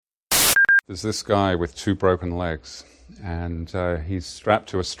there's this guy with 2 broken legs, and he's strapped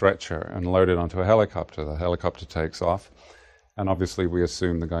to a stretcher and loaded onto a helicopter. The helicopter takes off, and obviously we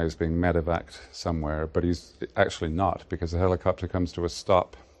assume the guy is being medevaced somewhere, but he's actually not, because the helicopter comes to a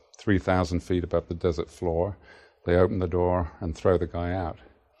stop 3,000 feet above the desert floor. They open the door and throw the guy out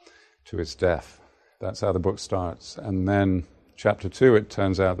to his death. That's how the book starts. And then chapter 2, it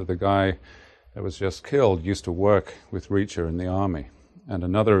turns out that the guy that was just killed used to work with Reacher in the army. And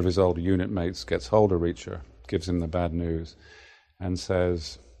another of his old unit mates gets hold of Reacher, gives him the bad news, and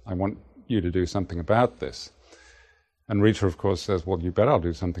says, I want you to do something about this. And Reacher, of course, says, well, you bet I'll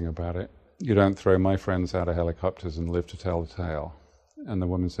do something about it. You don't throw my friends out of helicopters and live to tell the tale. And the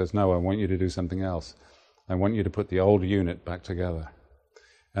woman says, no, I want you to do something else. I want you to put the old unit back together.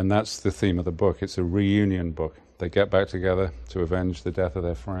 And that's the theme of the book. It's a reunion book. They get back together to avenge the death of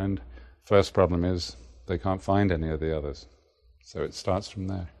their friend. First problem is they can't find any of the others. So it starts from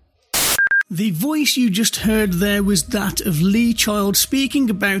there. The voice you just heard there was that of Lee Child speaking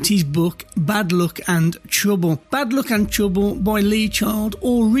about his book Bad Luck and Trouble. Bad Luck and Trouble by Lee Child,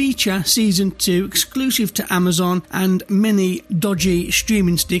 or Reacher Season 2, exclusive to Amazon and many dodgy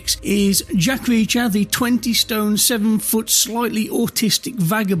streaming sticks, is Jack Reacher, the 20-stone, 7-foot, slightly autistic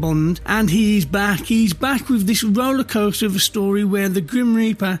vagabond, and he's back. He's back with this roller coaster of a story where the Grim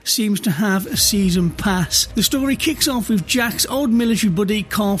Reaper seems to have a season pass. The story kicks off with Jack's old military buddy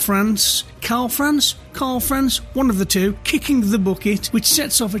Carl France, one of the two, kicking the bucket, which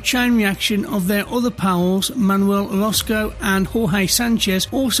sets off a chain reaction of their other pals, Manuel Orozco and Jorge Sanchez,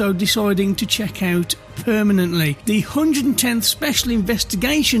 also deciding to check out permanently. The 110th Special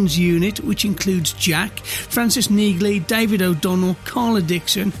Investigations Unit, which includes Jack, Francis Neagley, David O'Donnell, Carla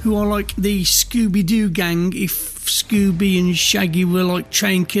Dixon, who are like the Scooby-Doo gang if Scooby and Shaggy were like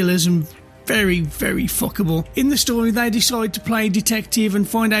train killers and very, very fuckable. In the story, they decide to play detective and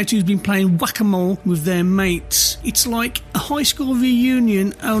find out who's been playing whack-a-mole with their mates. It's like a high school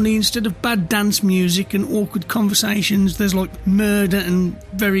reunion, only instead of bad dance music and awkward conversations, there's like murder and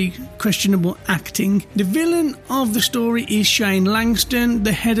very questionable acting. The villain of the story is Shane Langston,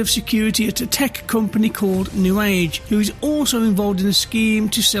 the head of security at a tech company called New Age, who is also involved in a scheme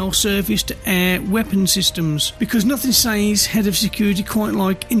to sell surface-to-air weapon systems. Because nothing says head of security quite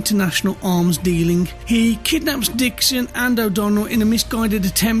like international arms dealing. He kidnaps Dixon and O'Donnell in a misguided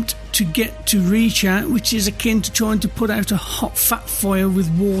attempt to get to Reacher, which is akin to trying to put out a hot fat fire with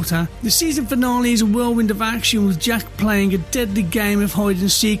water. The season finale is a whirlwind of action, with Jack playing a deadly game of hide and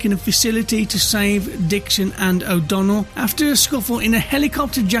seek in a facility to save Dixon and O'Donnell. After a scuffle in a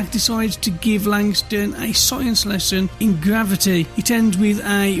helicopter, Jack decides to give Langston a science lesson in gravity. It ends with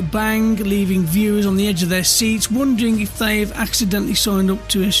a bang, leaving viewers on the edge of their seats, wondering if they've accidentally signed up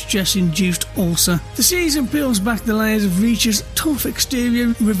to a stress-induced ulcer. The season peels back the layers of Reacher's tough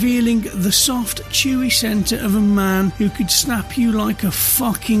exterior, revealing the soft, chewy centre of a man who could snap you like a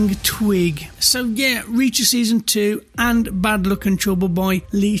fucking twig. So yeah, Reacher Season 2 and Bad Luck and Trouble by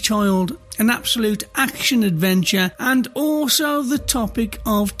Lee Child. An absolute action-adventure, and also the topic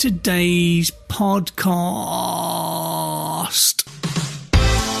of today's podcast.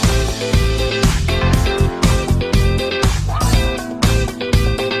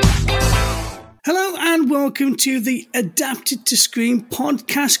 Hello and welcome to the Adapted to Screen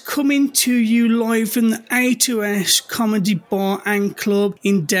podcast, coming to you live from the A2S Comedy Bar and Club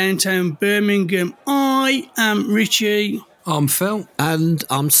in downtown Birmingham. I am Richie. I'm Phil. And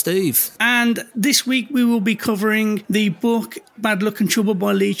I'm Steve. And this week we will be covering the book Bad Luck and Trouble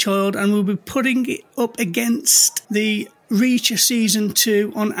by Lee Child, and we'll be putting it up against the Reacher Season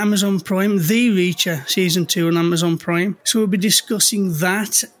 2 on Amazon Prime, The Reacher Season 2 on Amazon Prime. So we'll be discussing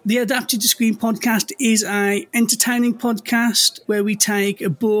that. The Adapted to Screen podcast is a entertaining podcast where we take a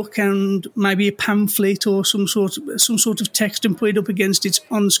book and maybe a pamphlet or some sort of text and put it up against its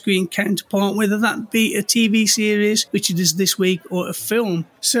on-screen counterpart, whether that be a TV series, which it is this week, or a film.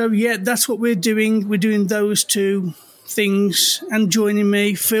 So yeah, that's what we're doing. We're doing those two things, and joining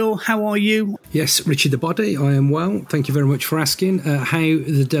me, Phil, how are you? Yes, Richie the Body, I am well. Thank you very much for asking. How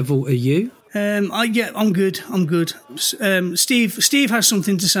the devil are you? I'm good. Steve has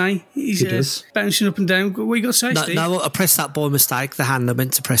something to say. He's bouncing up and down. What you got to say, Steve? No, I pressed that by mistake. The hand I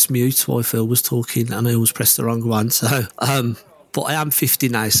meant to press mute while Phil was talking, and I always pressed the wrong one. So, but I am 50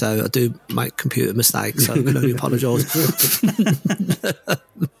 now, so I do make computer mistakes, so I can only apologise.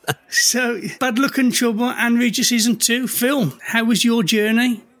 So, Bad Luck and Trouble and Reacher Season 2. Phil, how was your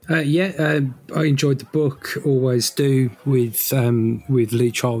journey? I enjoyed the book, always do, with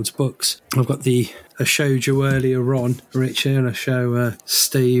Lee Child's books. I've got the showed you earlier on, Richie, and I show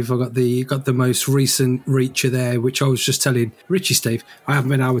Steve. I got the most recent Reacher there, which I was just telling Richie, Steve, I haven't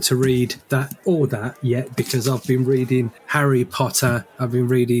been able to read that yet because I've been reading Harry Potter. I've been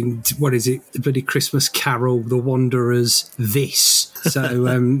reading, what is it, the bloody Christmas Carol, The Wanderers, this.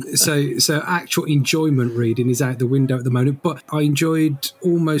 So actual enjoyment reading is out the window at the moment, but I enjoyed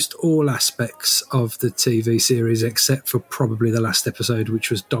almost all aspects of the TV series except for probably the last episode, which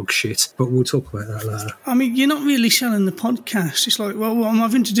was dog shit, but we'll talk about that later. I mean, you're not really selling the podcast. It's like, well, I'm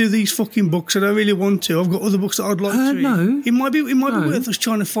having to do these fucking books. I don't really want to. I've got other books that I'd like to read. No. It might be worth us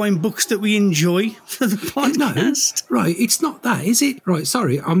trying to find books that we enjoy for the podcast. No, right, it's not that, is it? Right,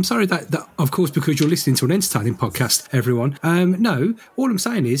 sorry. I'm sorry that of course, because you're listening to an entertaining podcast, everyone. No, all I'm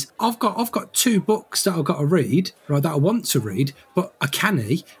saying is I've got 2 books that I've got to read, right, that I want to read, but I can't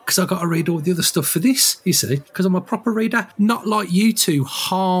because I've got to read all the other stuff for this, you see, because I'm a proper reader, not like you two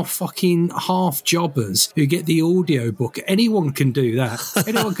half jobbers who get the audio book. Anyone can do that.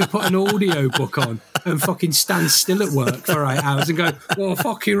 Anyone can put an audio book on and fucking stand still at work for 8 hours and go, well, I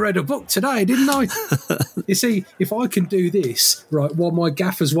fucking read a book today, didn't I? You see, if I can do this, right, while my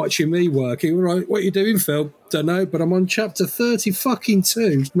gaffer's watching me working, right, what are you doing, Phil? Don't know, but I'm on chapter 30 fucking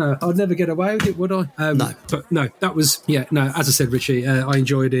 2. No, I'd never get away with it, would I? No. But no, that was, as I said, Richie, I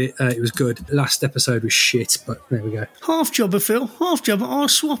enjoyed it. It was good. Last episode was shit, but there we go. Half jobber, Phil. Half jobber. I'll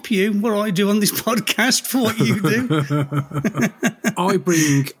swap you what I do on this podcast for what you do.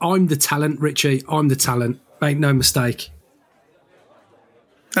 I'm the talent, Richie. I'm the talent. Make no mistake.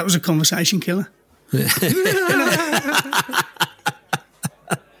 That was a conversation killer.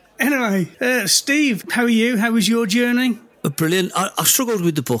 Anyway, Steve, how are you? How was your journey? Brilliant. I struggled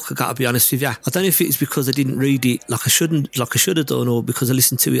with the book, I got to be honest with you. I don't know if it's because I didn't read it like I should have done, or because I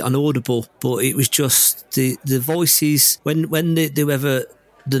listened to it on Audible, but it was just the voices. When the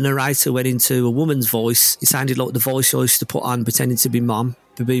narrator went into a woman's voice, it sounded like the voice I used to put on pretending to be my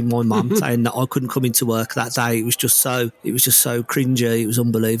mum, saying that I couldn't come into work that day. It was just so cringy. It was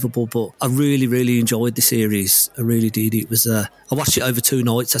unbelievable. But I really, really enjoyed the series. I really did. It was I watched it over 2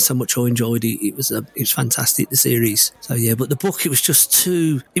 nights. That's how much I enjoyed it. It was fantastic, the series. So yeah, but the book, it was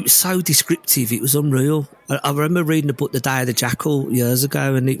so descriptive. It was unreal. I remember reading the book The Day of the Jackal years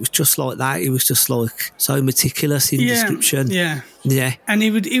ago, and it was just like that. It was just like so meticulous in description. Yeah. And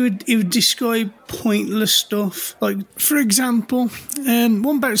he would describe pointless stuff. Like, for example,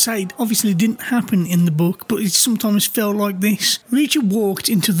 one about to say it obviously didn't happen in the book, but it sometimes felt like this. Reacher walked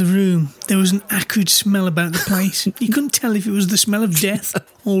into the room. There was an acrid smell about the place. You couldn't tell if it was the smell of death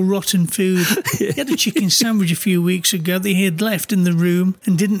or rotten food. He had a chicken sandwich a few weeks ago that he had left in the room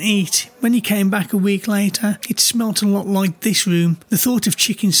and didn't eat. When he came back a week later, it smelt a lot like this room. The thought of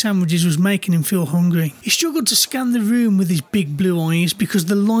chicken sandwiches was making him feel hungry. He struggled to scan the room with his big blue eyes because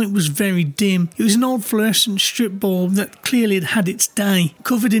the light was very dim. It was an old fluorescent strip bulb that clearly had had its day,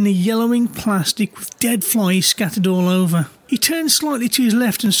 covered in a yellowing plastic with dead flies scattered all over. He turned slightly to his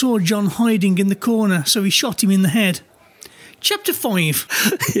left and saw John hiding in the corner, so he shot him in the head. Chapter 5.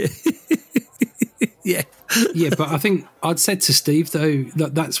 Yeah, but I think I'd said to Steve, though,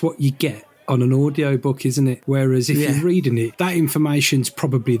 that's what you get on an audio book, isn't it? Whereas if you're reading it, that information's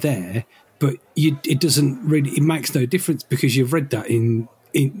probably there, but it doesn't really, it makes no difference because you've read that in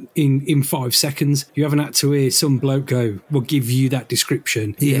 5 seconds. You haven't had to hear some bloke go, we'll give you that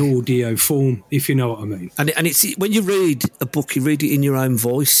description in audio form, if you know what I mean. And it's when you read a book, you read it in your own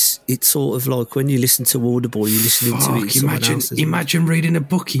voice. It's sort of like when you listen to Audible, you're listening to it in someone else's. Imagine reading a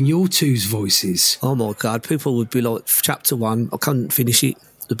book in your two's voices. Oh my God, people would be like, chapter 1, I can't finish it.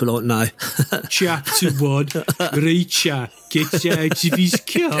 They'd be like, no. Chapter 1, Reacher gets out of his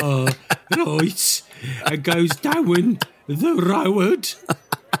car, right, and goes down the road.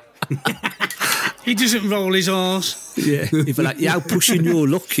 He doesn't roll his arse. Yeah. He'd be like, yeah, pushing your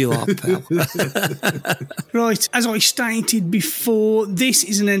luck you are, pal. Right, as I stated before, this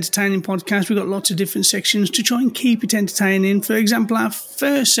is an entertaining podcast. We've got lots of different sections to try and keep it entertaining. For example, our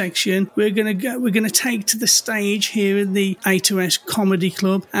first section, we're gonna take to the stage here at the A2S Comedy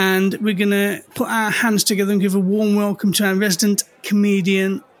Club, and we're gonna put our hands together and give a warm welcome to our resident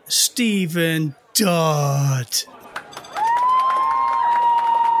comedian, Stephen Dodd.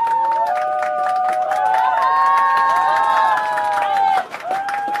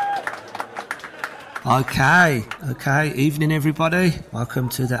 Okay. Evening, everybody. Welcome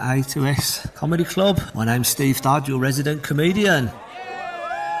to the A2S Comedy Club. My name's Steve Dodd, your resident comedian.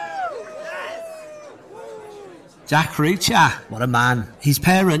 Jack Reacher, what a man. His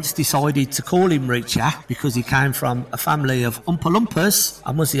parents decided to call him Reacher because he came from a family of Oompa Loompas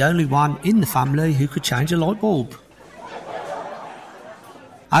and was the only one in the family who could change a light bulb.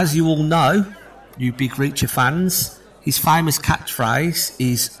 As you all know, you big Reacher fans. His famous catchphrase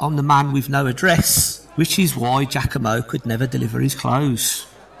is, "I'm the man with no address," which is why Giacomo could never deliver his clothes.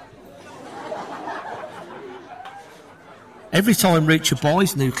 Every time Reacher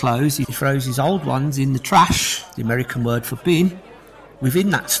buys new clothes, he throws his old ones in the trash, the American word for bin,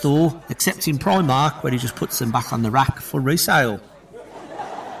 within that store, except in Primark, where he just puts them back on the rack for resale.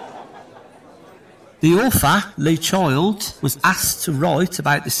 The author, Lee Child, was asked to write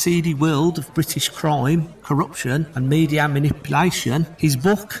about the seedy world of British crime, corruption and media manipulation. His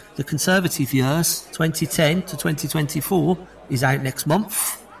book, The Conservative Years, 2010 to 2024, is out next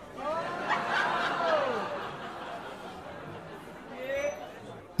month.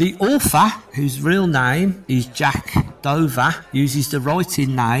 The author, whose real name is Jack Dover, uses the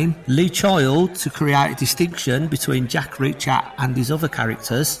writing name Lee Child to create a distinction between Jack Reacher and his other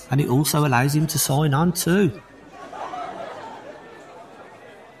characters, and it also allows him to sign on too.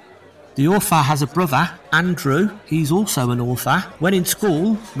 The author has a brother, Andrew. He's also an author. When in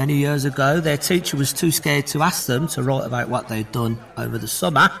school, many years ago, their teacher was too scared to ask them to write about what they'd done over the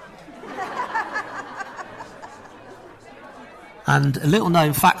summer. And a little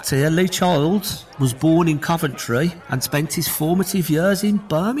known fact here, Lee Child was born in Coventry and spent his formative years in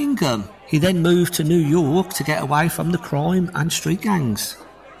Birmingham. He then moved to New York to get away from the crime and street gangs.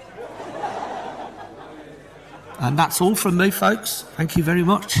 And that's all from me, folks. Thank you very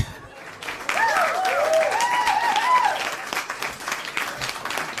much.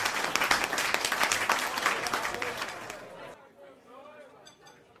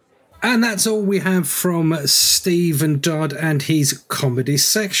 And that's all we have from Stephen Dodd and his comedy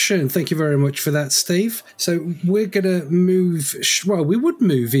section. Thank you very much for that, Steve. So we're going to move, well, we would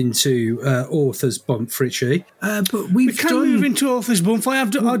move into Author's Bump, Richie. But we can move into Author's Bump.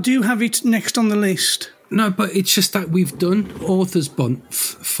 I do have it next on the list. No, but it's just that we've done Author's Bump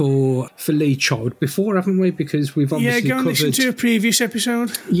for Lee Child before, haven't we? Because we've obviously go and listen to a previous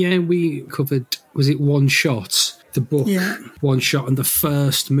episode. Yeah, we covered, was it One Shot? The book, One Shot, and the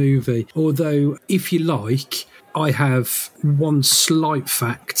first movie. Although, if you like, I have one slight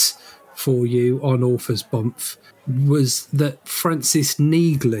fact for you on Author's Bump, was that Francis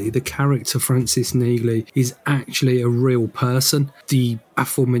Neagley, the character Francis Neagley, is actually a real person. The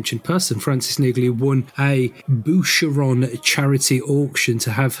aforementioned person, Francis Neagley, won a Boucheron charity auction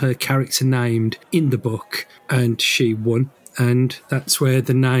to have her character named in the book, and she won. And that's where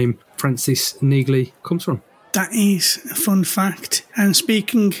the name Francis Neagley comes from. That is a fun fact. And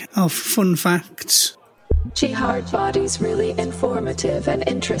speaking of fun facts... Jihad Body's really informative and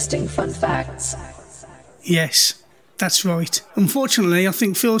interesting fun facts. Yes, that's right. Unfortunately, I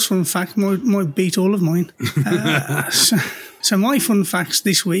think Phil's fun fact might beat all of mine. So my fun facts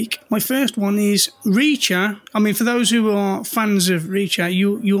this week, my first one is Reacher. I mean, for those who are fans of Reacher,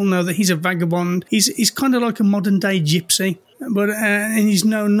 you'll know that he's a vagabond. He's kind of like a modern-day gypsy. But and he's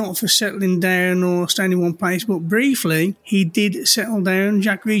known not for settling down or staying in one place, but briefly he did settle down.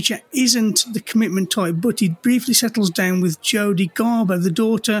 Jack Reacher isn't the commitment type, but he briefly settles down with Jodie Garber, the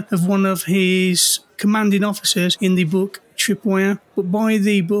daughter of one of his commanding officers in the book Tripwire. But by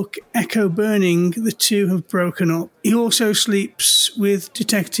the book Echo Burning, the two have broken up. He also sleeps with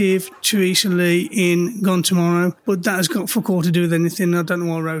Detective Teresa Lee in Gone Tomorrow, but that has got fuck all to do with anything. I don't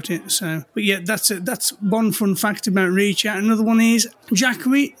know who wrote it. So, but yeah, that's one fun fact about Reacher. Another one is Jack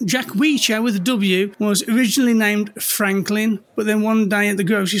Reacher with a W was originally named Franklin, but then one day at the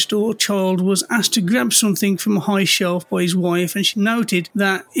grocery store, Child was asked to grab something from a high shelf by his wife, and she noted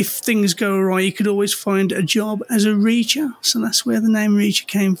that if things go right, he could always find a job as a Reacher. So that's where the name Reacher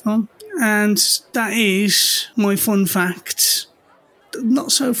came from. And that is my fun fact.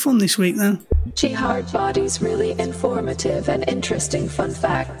 Not so fun this week, though. Jihad Body's really informative and interesting fun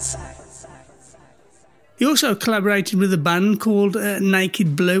facts. He also collaborated with a band called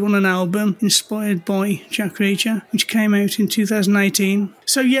Naked Blue on an album inspired by Jack Reacher, which came out in 2018.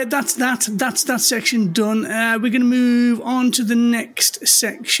 So yeah, that's that section done. We're going to move on to the next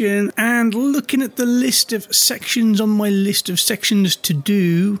section, and looking at the list of sections on my list of sections to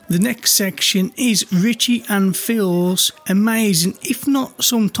do, the next section is Richie and Phil's amazing, if not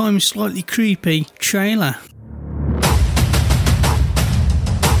sometimes slightly creepy, trailer.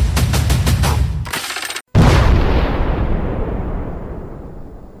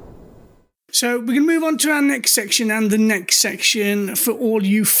 So we're going to move on to our next section, and the next section, for all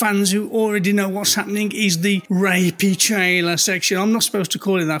you fans who already know what's happening, is the rapey trailer section. I'm not supposed to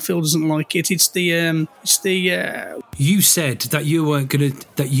call it that. Phil doesn't like it. It's the. You said that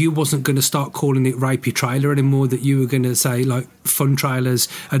you wasn't gonna start calling it rapey trailer anymore. That you were going to say like fun trailers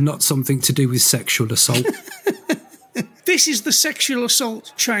and not something to do with sexual assault. this is the sexual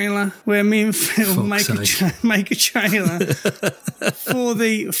assault trailer where me and Phil make a trailer for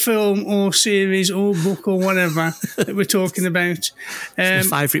the film or series or book or whatever that we're talking about. My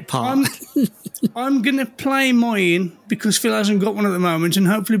favourite part. I'm going to play mine because Phil hasn't got one at the moment, and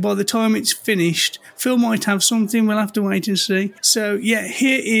hopefully by the time it's finished, Phil might have something. We'll have to wait and see. So, yeah,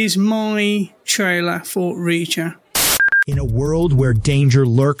 here is my trailer for Reacher. In a world where danger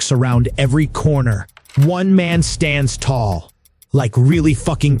lurks around every corner, one man stands tall. Like really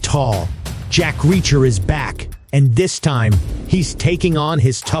fucking tall. Jack Reacher is back, and this time, he's taking on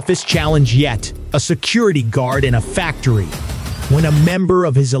his toughest challenge yet, a security guard in a factory. When a member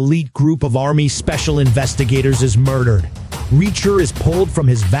of his elite group of Army Special Investigators is murdered, Reacher is pulled from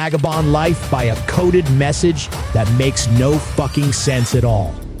his vagabond life by a coded message that makes no fucking sense at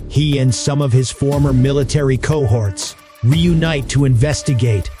all. He and some of his former military cohorts reunite to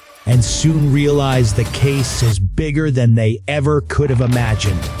investigate and soon realize the case is bigger than they ever could have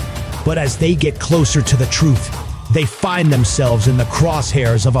imagined. But as they get closer to the truth, they find themselves in the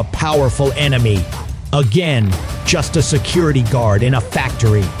crosshairs of a powerful enemy. Again, just a security guard in a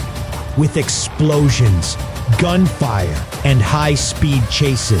factory. With explosions, gunfire, and high-speed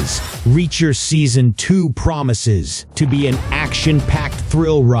chases, Reacher Season 2 promises to be an action-packed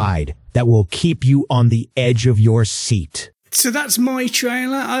thrill ride that will keep you on the edge of your seat. So that's my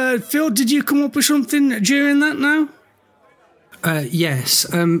trailer. Phil, did you come up with something during that now? Yes.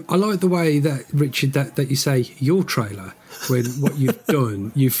 I like the way that, Richard, that you say your trailer, when what you've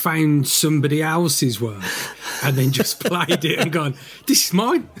done, you found somebody else's work and then just played it and gone, this is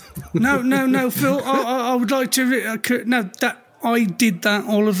mine. No, Phil, I would like to... no, that... I did that,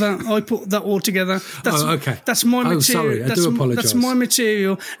 all of that. I put that all together. Okay. That's my material. Sorry, I do apologise. That's my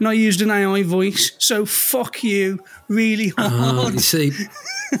material, and I used an AI voice, so fuck you really hard. You see,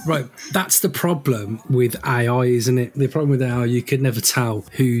 right, that's the problem with AI, isn't it? The problem with AI, you could never tell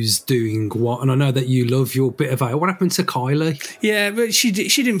who's doing what, and I know that you love your bit of AI. What happened to Kylie? Yeah, but she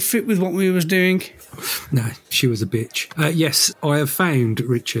didn't fit with what we was doing. No, she was a bitch. Yes, I have found,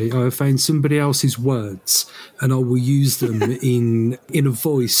 Richie, I have found somebody else's words, and I will use them in a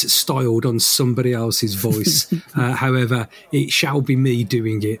voice styled on somebody else's voice. However, it shall be me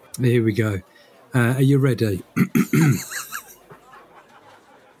doing it. Here we go. Are you ready?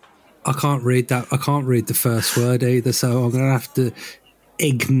 I can't read that. I can't read the first word either, so I'm going to have to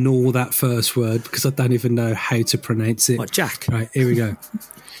ignore that first word because I don't even know how to pronounce it. What, Jack? Right, here we go.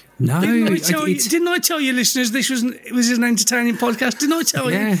 No, didn't I tell you, listeners, this was an entertaining podcast? Didn't I tell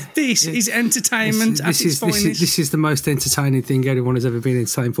you this is entertainment at its finest? This is the most entertaining thing anyone has ever been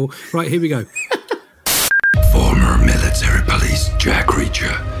entertained for. Right, here we go. Former military police Jack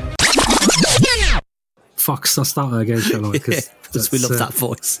Reacher. Fuck, I'll start again, shall I? Because we love that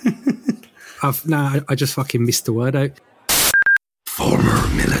voice. I just fucking missed the word out. Former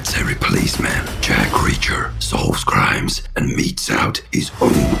military policeman Jack Reacher solves crimes and metes out his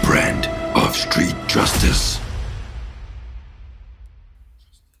own brand of street justice.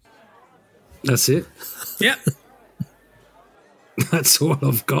 That's it? Yep. That's all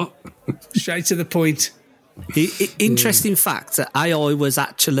I've got. Straight to the point. Interesting fact that AI was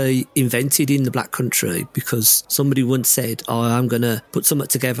actually invented in the Black Country because somebody once said, I'm going to put something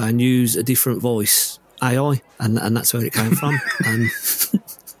together and use a different voice. AI, and that's where it came from. In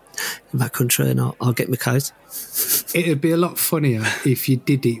that country, and I'll get my code. It'd be a lot funnier if you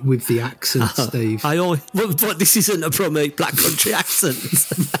did it with the accent, Steve. AI, but this isn't a proper Black Country accent.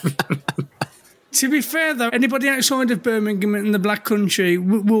 To be fair, though, anybody outside of Birmingham in the Black Country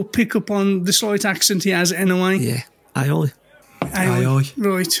will pick up on the slight accent he has anyway. Yeah, AI.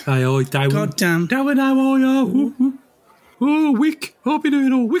 Right. AI, God damn. Oh, wick. I've been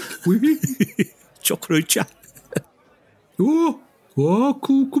doing all wick. Chuck Reacher. Oh,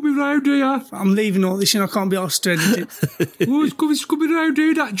 cool, coming round here. I'm leaving all this in, I can't be asked to edit it. It's coming round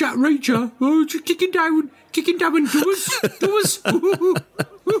here, that Jack Reacher. Oh, just kicking down doors.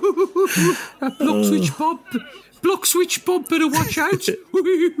 That block switch Bob, better watch out.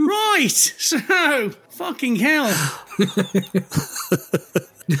 Right, so, fucking hell.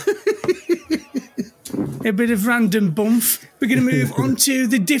 A bit of random bump. We're going to move on to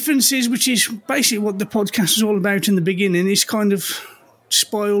the differences, which is basically what the podcast is all about in the beginning. It's kind of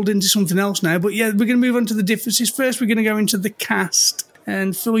spoiled into something else now. But yeah, we're going to move on to the differences. First, we're going to go into the cast.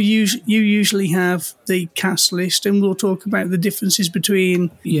 And Phil, you usually have the cast list, and we'll talk about the differences between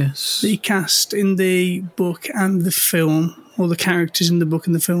the cast in the book and the film, or the characters in the book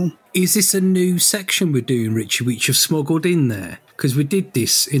and the film. Is this a new section we're doing, Richie, which you've smuggled in there? Because we did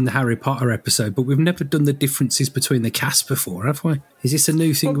this in the Harry Potter episode, but we've never done the differences between the cast before, have we? Is this a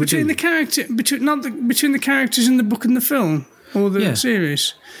new thing we're doing? Between the characters in the book and the film? Or the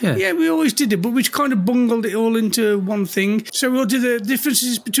series? Yeah, we always did it, but we kind of bungled it all into one thing. So we'll do the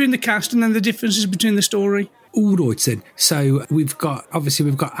differences between the cast and then the differences between the story. All right then. So we've got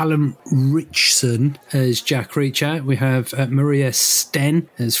Alan Ritchson as Jack Reacher. We have Maria Sten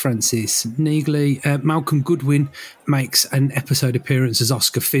as Frances Neagley. Malcolm Goodwin makes an episode appearance as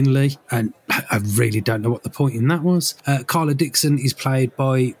Oscar Finley, and I really don't know what the point in that was. Carla Dixon is played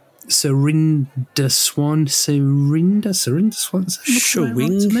by Serinda Swan. Serinda Swan.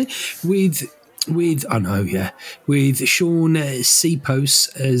 With Sean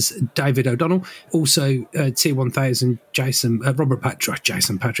Seapos as David O'Donnell, also T1000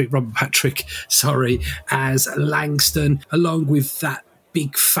 Robert Patrick, as Langston, along with that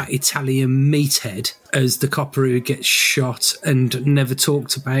big fat Italian meathead as the copper who gets shot and never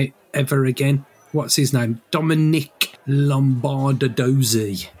talked about ever again. What's his name? Dominic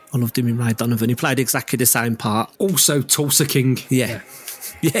Lombardozzi. I loved him in Ray Donovan. He played exactly the same part. Also Tulsa King. Yeah.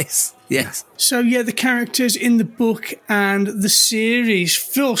 Yes. So, the characters in the book and the series.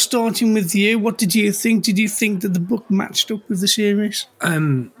 Phil, starting with you, what did you think? Did you think that the book matched up with the series?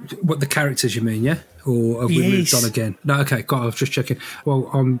 What, the characters you mean, yeah? Or have we moved on again? No, okay, God, I was just checking. Well,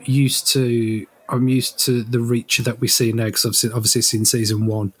 I'm used to the Reacher that we see now, because obviously it's in season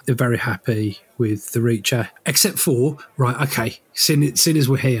 1. They're very happy with the Reacher, except for, seeing as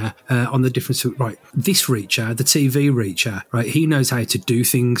we're here on the difference, this Reacher, the TV Reacher, right, he knows how to do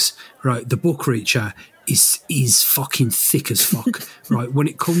things, right, the book Reacher is fucking thick as fuck, right, when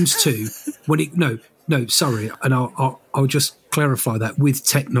it comes to, and I'll just clarify that with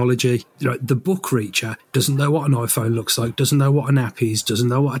technology. The book Reacher doesn't know what an iPhone looks like, doesn't know what an app is, doesn't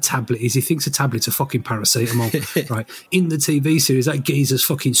know what a tablet is. He thinks a tablet's a fucking paracetamol, right? In the TV series, that geezer's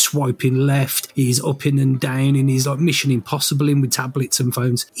fucking swiping left, he's up in and down, and he's like Mission Impossible in with tablets and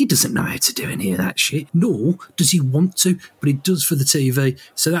phones. He doesn't know how to do any of that shit, nor does he want to, but he does for the TV.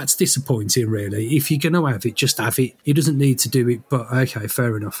 So that's disappointing, really. If you're going to have it, just have it. He doesn't need to do it, but okay,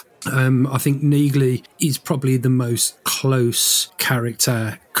 fair enough. I think Neagley is probably the most close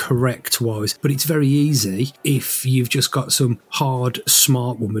character correct-wise, but it's very easy if you've just got some hard,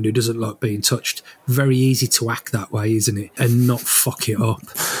 smart woman who doesn't like being touched. Very easy to act that way, isn't it? And not fuck it up.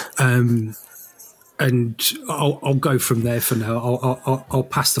 And I'll go from there for now. I'll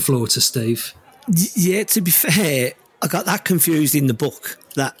pass the floor to Steve. Yeah, to be fair, I got that confused in the book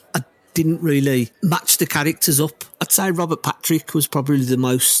that I didn't really match the characters up. I'd say Robert Patrick was probably the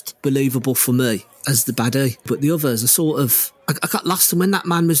most believable for me as the baddie, but the others I got lost, and when that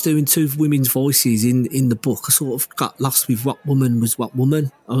man was doing two women's voices in the book, I sort of got lost with what woman was what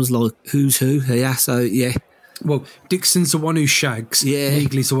woman. I was like, who's who? Yeah, so yeah. Well, Dixon's the one who shags. Yeah.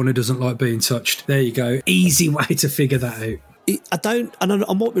 Neagley's the one who doesn't like being touched. There you go. Easy way to figure that out.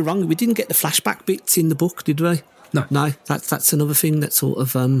 I might be wrong, we didn't get the flashback bits in the book, did we? No, that's another thing that sort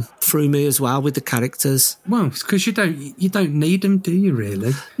of threw me as well with the characters. Well, it's because you don't need them, do you?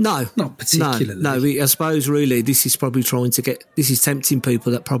 Really? No, not particularly. No, I suppose really this is probably this is tempting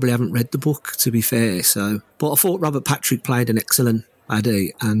people that probably haven't read the book. To be fair, but I thought Robert Patrick played an excellent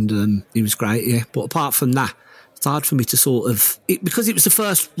baddie, and he was great. Yeah, but apart from that, it's hard for me to because it was the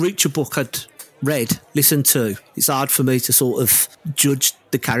first Reacher book I'd listened to. It's hard for me to sort of judge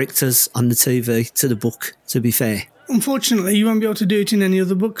the characters on the TV to the book, to be fair. Unfortunately, you won't be able to do it in any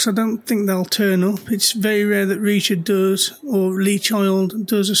other books. I don't think they'll turn up. It's very rare that Reacher does, or Lee Child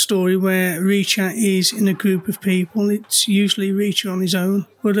does a story where Reacher is in a group of people. It's usually Reacher on his own.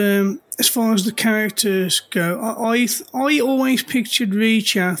 But as far as the characters go, I always pictured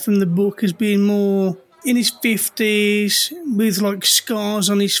Reacher from the book as being more in his 50s, with like scars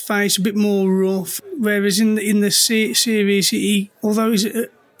on his face, a bit more rough. Whereas in the series, although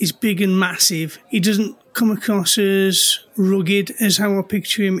he's big and massive, he doesn't come across as rugged as how I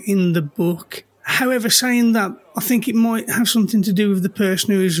picture him in the book. However, saying that, I think it might have something to do with the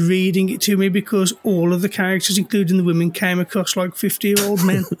person who is reading it to me, because all of the characters, including the women, came across like 50-year-old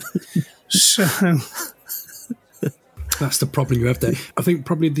men. So that's the problem you have there. I think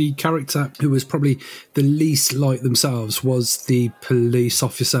probably the character who was probably the least like themselves was the police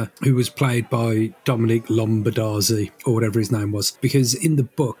officer, who was played by Dominic Lombardozzi, or whatever his name was, because in the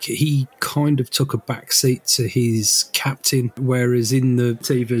book he kind of took a backseat to his captain, whereas in the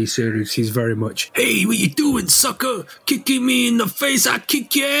TV series he's very much, hey, what you doing, sucker? Kicking me in the face, I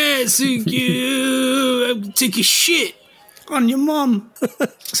kick your ass, I'll take your shit. On your mum.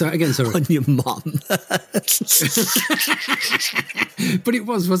 So again, sorry. On your mum. But it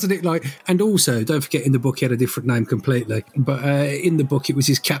wasn't it? Like, and also, don't forget, in the book he had a different name completely. But in the book, it was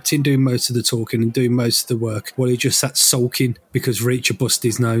his captain doing most of the talking and doing most of the work, while he just sat sulking because Reacher busted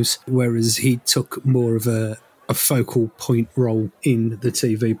his nose. Whereas he took more of a focal point role in the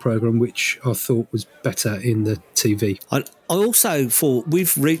TV program, which I thought was better in the TV. I also thought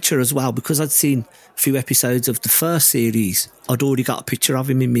with Reacher as well, because I'd seen a few episodes of the first series, I'd already got a picture of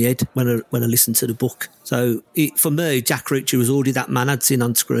him in my head when I listened to the book. So for me, Jack Reacher was already that man I'd seen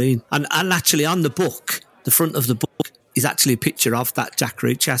on screen. And actually on the book, the front of the book is actually a picture of that Jack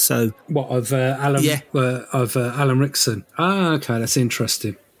Reacher. So what, of Alan? Yeah. Alan Rickson. Ah, okay, that's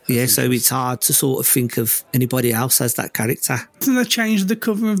interesting. Yeah, so it's hard to sort of think of anybody else as that character. I think they changed the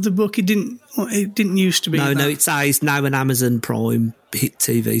cover of the book. It didn't used to be. No, it says now an Amazon Prime hit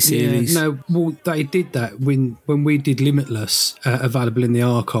TV series. Yeah, no, well, they did that when we did Limitless, available in the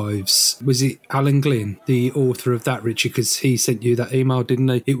archives. Was it Alan Glynn, the author of that, Richard? Because he sent you that email, didn't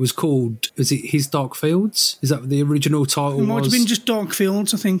he? It was called, was it His Dark Fields? Is that what the original title was? It might have been just Dark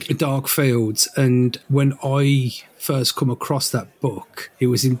Fields, I think. Dark Fields. And when I first come across that book, it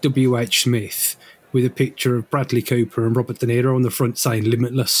was in W.H. Smith, with a picture of Bradley Cooper and Robert De Niro on the front saying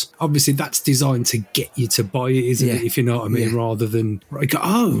Limitless. Obviously, that's designed to get you to buy it, isn't it, if you know what I mean, rather than,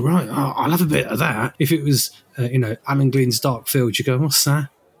 I'll have a bit of that. If it was, Alan Glynn's Dark Fields, you go, what's that?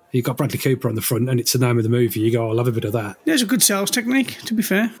 You've got Bradley Cooper on the front and it's the name of the movie. You go, I'll have a bit of that. Yeah, it's a good sales technique, to be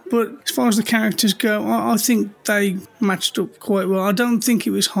fair. But as far as the characters go, I think they matched up quite well. I don't think it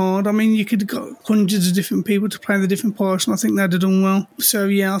was hard. I mean, you could have got hundreds of different people to play the different parts, and I think they'd have done well. So,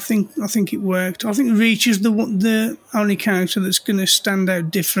 yeah, I think it worked. I think Reach is the only character that's going to stand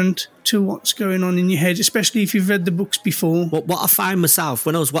out different to what's going on in your head, especially if you've read the books before. What I found myself,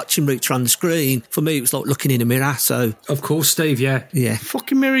 when I was watching Reacher on the screen, for me, it was like looking in a mirror, so... Of course, Steve, yeah. Yeah.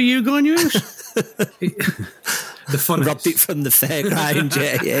 Fucking mirror you go in your house. The fun robbed it from the fairground,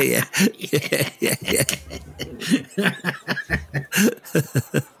 yeah.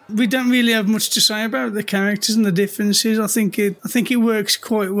 We don't really have much to say about the characters and the differences. I think it works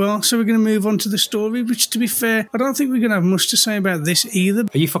quite well. So we're going to move on to the story, which, to be fair, I don't think we're going to have much to say about this either.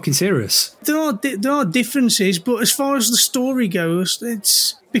 Are you fucking serious? There are differences, but as far as the story goes,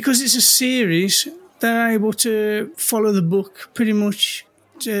 it's because it's a series, they're able to follow the book pretty much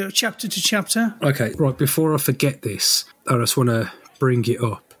chapter to chapter. Okay, right, before I forget this, I just want to bring it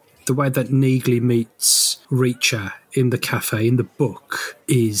up. The way that Neagley meets Reacher in the cafe in the book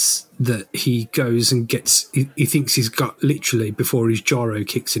is that he goes and gets, he thinks he's got, literally before his gyro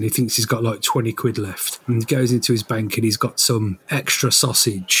kicks in, he thinks he's got like 20 quid left, and he goes into his bank and he's got some extra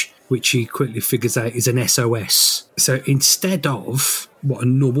sausage, which he quickly figures out is an SOS. So instead of what a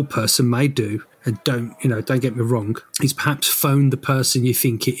normal person may do, and don't get me wrong, is perhaps phone the person you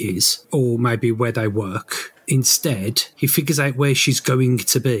think it is, or maybe where they work. Instead, he figures out where she's going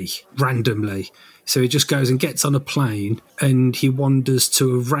to be randomly. So he just goes and gets on a plane and he wanders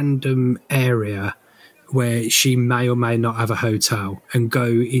to a random area where she may or may not have a hotel, and go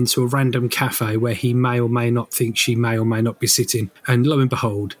into a random cafe where he may or may not think she may or may not be sitting. And lo and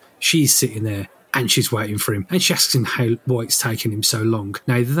behold, she's sitting there and she's waiting for him. And she asks him why it's taking him so long.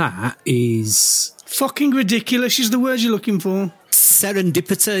 Now that is... fucking ridiculous is the word you're looking for.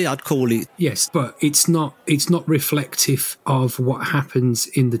 Serendipity, I'd call it. Yes, but it's not reflective of what happens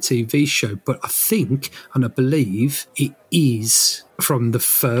in the TV show. But I think, and I believe, it is from the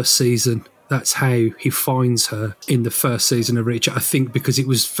first season. That's how he finds her in the first season of Reacher. I think because it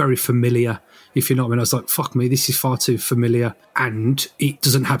was very familiar, if you know what I mean. I was like, fuck me, this is far too familiar. And it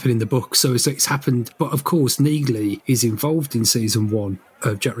doesn't happen in the book, so it's happened. But of course, Neagley is involved in season 1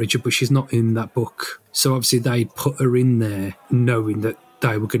 of Jack Reacher, but she's not in that book. So obviously they put her in there knowing that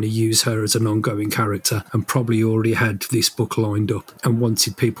they were going to use her as an ongoing character, and probably already had this book lined up and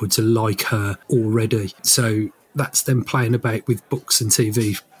wanted people to like her already. So that's them playing about with books and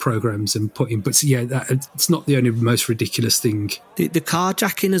TV programs and putting... But yeah, it's not the only most ridiculous thing. The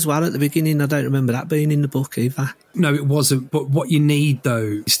carjacking as well at the beginning, I don't remember that being in the book either. No, it wasn't. But what you need,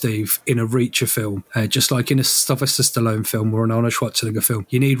 though, Steve, in a Reacher film, just like in a Sylvester Stallone film or an Arnold Schwarzenegger film,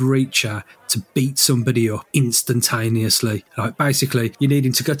 you need Reacher to beat somebody up instantaneously. Like, basically, you need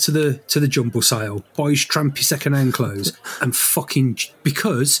him to go to the jumble sale, buy his trampy second-hand clothes, and fucking...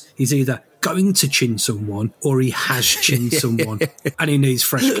 because he's either going to chin someone or he has chinned someone and he needs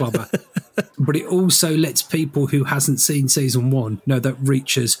fresh clobber. But it also lets people who hasn't seen season 1 know that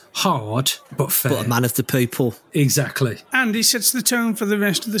Reacher's hard but fair. But a man of the people. Exactly. And it sets the tone for the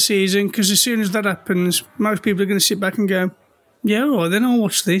rest of the season, because as soon as that happens, most people are going to sit back and go, Yeah, all right, then I'll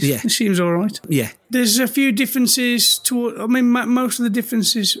watch this. Yeah. It seems all right. Yeah. There's a few differences most of the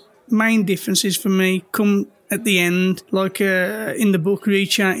differences, main differences for me, come at the end. Like in the book,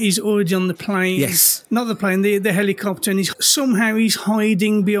 Reacher is already on the plane. Yes. Not the plane, the helicopter, and he's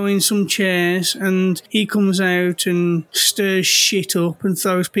hiding behind some chairs, and he comes out and stirs shit up and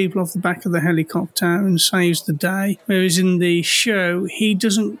throws people off the back of the helicopter and saves the day. Whereas in the show, he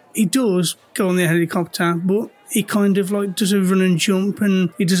does go on the helicopter, but he kind of like does a run and jump,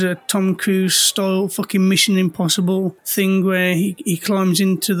 and he does a Tom Cruise style fucking Mission Impossible thing where he climbs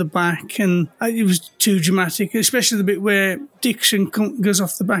into the back, and it was too dramatic, especially the bit where Dixon goes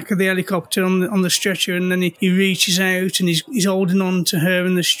off the back of the helicopter on the stretcher, and then he reaches out and he's holding on to her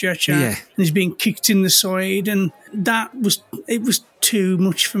in the stretcher, and he's being kicked in the side, and it was too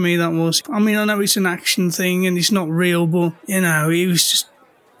much for me. That was. I mean, I know it's an action thing and it's not real, but it was just.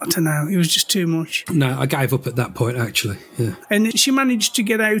 I don't know, it was just too much. No, I gave up at that point, actually. Yeah. And she managed to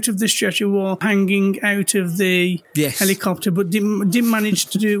get out of the stretcher while hanging out of the helicopter, but didn't manage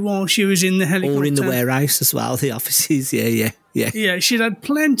to do it while she was in the helicopter. Or in the warehouse as well, the offices, yeah. Yeah, she'd had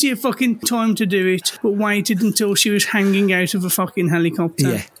plenty of fucking time to do it, but waited until she was hanging out of a fucking helicopter.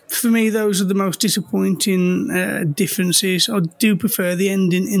 Yeah. For me, those are the most disappointing differences. I do prefer the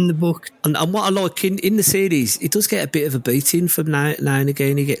ending in the book. And what I like in the series, it does get a bit of a beating from now and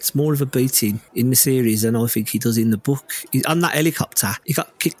again. He gets more of a beating in the series than I think he does in the book. On that helicopter, he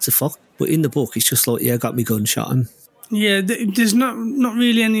got kicked to fuck. But in the book, it's just like, got me gunshot him. Yeah, there's not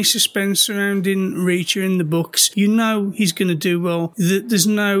really any suspense surrounding Reacher in the books. You know he's going to do well. There's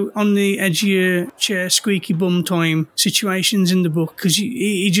no on the edge of your chair, squeaky bum time situations in the book, because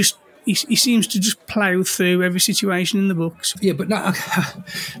he seems to just plough through every situation in the books. Yeah, but no,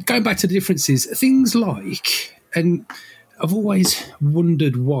 going back to the differences, things like, and I've always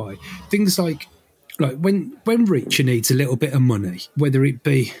wondered why, things like when Reacher needs a little bit of money, whether it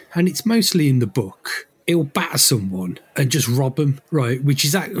be, and it's mostly in the book, he'll batter someone and just rob them, right? Which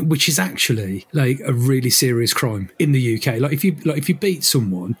is actually like a really serious crime in the UK. Like if you beat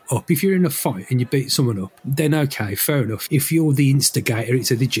someone up, if you're in a fight and you beat someone up, then okay, fair enough. If you're the instigator, it's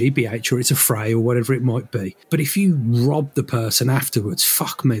the GBH or it's a fray or whatever it might be. But if you rob the person afterwards,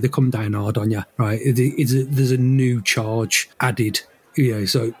 fuck me, they come down hard on you, right? There's a new charge added,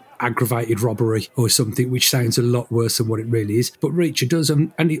 so aggravated robbery or something, which sounds a lot worse than what it really is. But Reacher does,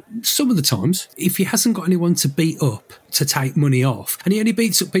 some of the times, if he hasn't got anyone to beat up to take money off, and he only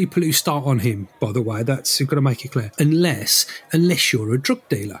beats up people who start on him, by the way, you've got to make it clear, unless you're a drug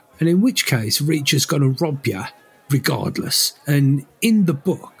dealer, and in which case Reacher's going to rob you regardless. And in the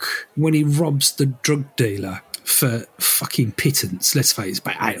book, when he robs the drug dealer for fucking pittance, let's face it, it's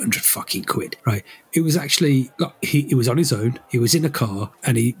about 800 fucking quid, right? It was actually, he was on his own, he was in a car,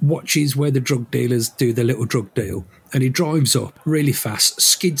 and he watches where the drug dealers do their little drug deal, and he drives up really fast,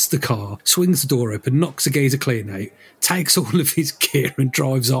 skids the car, swings the door open, knocks the geezer clean out, takes all of his gear and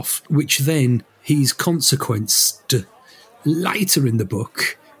drives off, which then he's consequenced later in the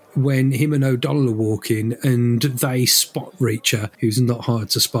book when him and O'Donnell are walking and they spot Reacher, who's not hard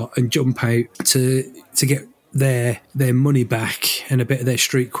to spot, and jump out to get their money back and a bit of their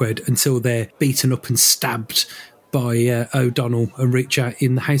street cred until they're beaten up and stabbed by O'Donnell and Reacher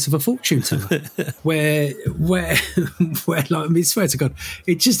in the House of a Fortune Teller, where like, I mean, swear to God,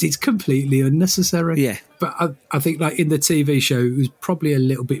 it's completely unnecessary. Yeah. But I think like in the TV show, it was probably a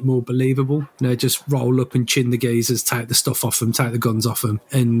little bit more believable. Just roll up and chin the geezers, take the stuff off them, take the guns off them,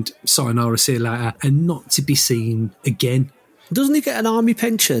 and sayonara, see you later, and not to be seen again. Doesn't he get an army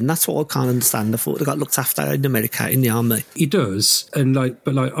pension? That's what I can't understand. I thought they got looked after in America in the army. He does,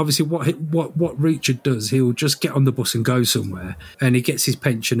 but obviously what Reacher does, he'll just get on the bus and go somewhere, and he gets his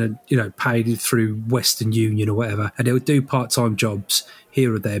pension and paid through Western Union or whatever, and he'll do part-time jobs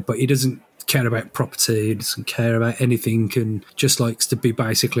here or there, but he doesn't care about property, he doesn't care about anything, and just likes to be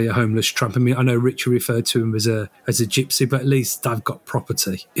basically a homeless tramp. I mean, I know Richard referred to him as a gypsy, but at least they've got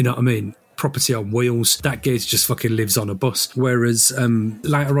property. You know what I mean? Property on wheels. That geezer just fucking lives on a bus. Whereas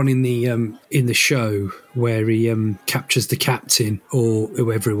later on in the show, where he captures the captain or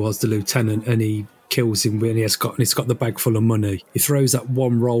whoever it was, the lieutenant, and he kills him when he's got the bag full of money, he throws that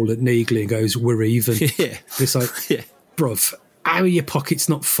one roll at Neagley and goes, "We're even." Yeah. It's like, bruv, how are your pockets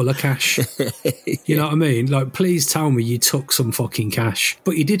not full of cash? You know what I mean? Like, please tell me you took some fucking cash.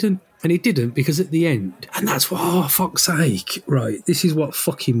 But he didn't. And he didn't, because at the end, and that's what, oh, fuck's sake, right, this is what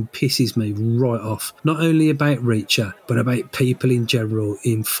fucking pisses me right off. Not only about Reacher, but about people in general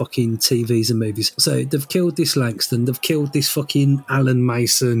in fucking TVs and movies. So they've killed this Langston, they've killed this fucking Alan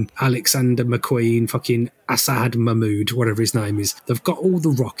Mason, Alexander McQueen, fucking Assad Mahmoud, whatever his name is. They've got all the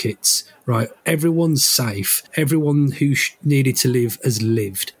rockets, right? Everyone's safe. Everyone who needed to live has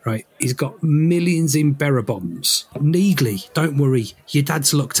lived, right? He's got millions in bearer bombs. Neagly, don't worry, your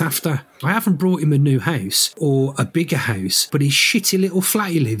dad's looked after. I haven't brought him a new house or a bigger house, but his shitty little flat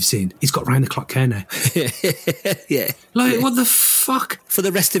he lives in, he's got round-the-clock care now. Yeah. Like, what the fuck? For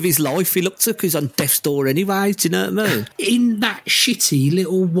the rest of his life, he looked like he's on death's door anyway, do you know what I mean? In that shitty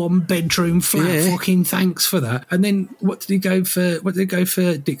little one-bedroom flat, fucking thanks for that. And then what did he go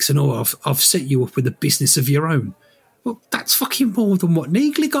for, Dixon? Oh, I've set you up with a business of your own. Well, that's fucking more than what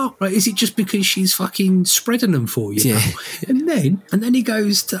Neagly got, right? Is it just because she's fucking spreading them for you? Yeah. And then he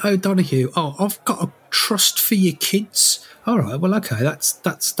goes to O'Donoghue. Oh, I've got a trust for your kids. All right, well, okay, that's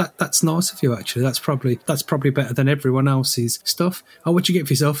nice of you. Actually, that's probably better than everyone else's stuff. Oh, what'd you get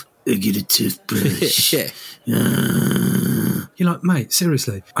for yourself? I get a toothbrush. Yeah. You're like, mate,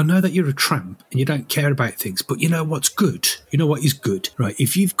 seriously, I know that you're a tramp and you don't care about things, but you know what's good? You know what is good, right?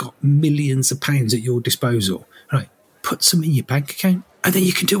 If you've got millions of pounds at your disposal, right, put some in your bank account. And then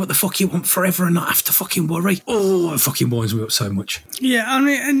you can do what the fuck you want forever and not have to fucking worry. Oh, it fucking winds me up so much. Yeah, I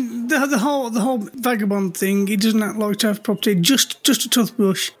mean, and the whole vagabond thing, he doesn't like to have property, just a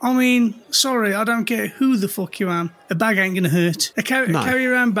toothbrush. I mean, sorry, I don't care who the fuck you am. A bag ain't going to hurt. A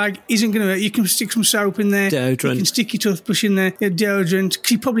carry-around bag isn't going to hurt. You can stick some soap in there. Deodorant. You can stick your toothbrush in there. Yeah, deodorant. Because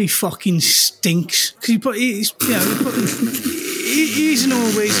he probably fucking stinks. Because he isn't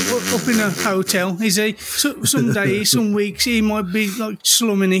always up in a hotel, is he? So, some days, some weeks, he might be like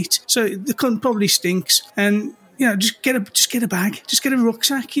slumming it. So the cunt probably stinks. And just get a bag, just get a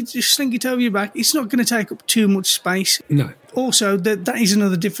rucksack. You just sling it over your back. It's not going to take up too much space. No. Also, that is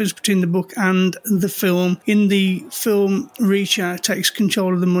another difference between the book and the film. In the film, Reacher takes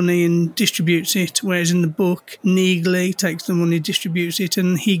control of the money and distributes it, whereas in the book, Neagly takes the money, distributes it,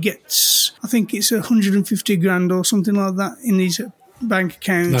 and he gets, I think it's 150 grand or something like that in his bank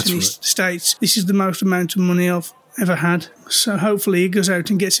account. That's and he right. states, this is the most amount of money I've ever had. So hopefully he goes out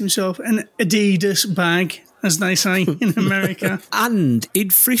and gets himself an Adidas bag, as they say in America. And in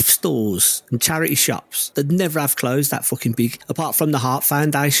thrift stores and charity shops, they'd never have clothes that fucking big, apart from the Heart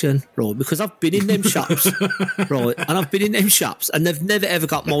Foundation, right? Because I've been in them shops, right? And I've been in them shops, and they've never ever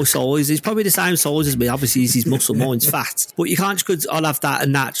got my size. He's probably the same size as me. Obviously, he's his muscle, mine's fat. But you can't just go, I'll have that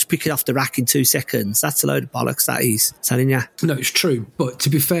and that, just pick it off the rack in 2 seconds. That's a load of bollocks, that is. I'm telling you. No, it's true. But to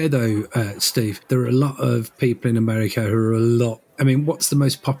be fair, though, Steve, there are a lot of people in America who are a lot. I mean, what's the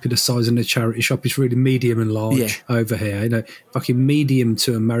most popular size in a charity shop? It's really medium and large over here. Fucking medium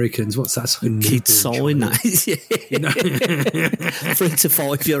to Americans. What's that? Like a kid sign that. 3 to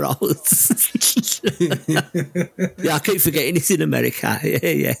 5 year olds. Yeah, I keep forgetting it's in America.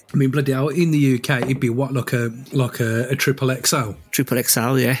 Yeah. I mean, bloody hell, in the UK, it'd be what, like a triple XL? Triple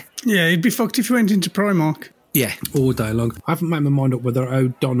XL, yeah. Yeah, he'd be fucked if he went into Primark. Yeah. All day long. I haven't made my mind up whether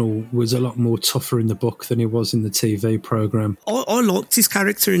O'Donnell was a lot more tougher in the book than he was in the TV programme. I liked his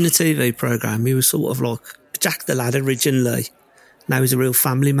character in the TV programme. He was sort of like Jack the Lad originally. Now he's a real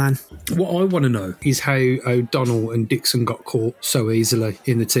family man. What I want to know is how O'Donnell and Dixon got caught so easily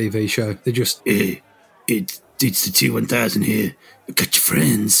in the TV show. They're just, it's the T-1000 here. Got your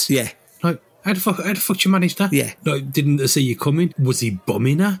friends. Yeah. Like, how the fuck you manage that? Yeah. Like, didn't they see you coming? Was he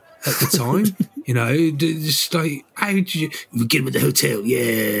bumming her at the time? Just like, how did you get him at the hotel?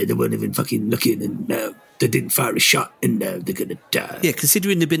 Yeah, they weren't even fucking looking, and they didn't fire a shot, and now they're gonna die. Yeah,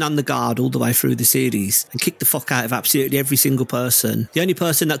 considering they've been on the guard all the way through the series and kicked the fuck out of absolutely every single person. The only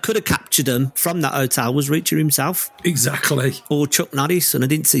person that could have captured them from that hotel was Reacher himself. Exactly. Or Chuck Norris, and I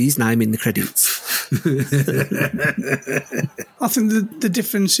didn't see his name in the credits. I think the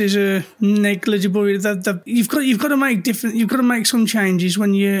difference is negligible. You've got to make some changes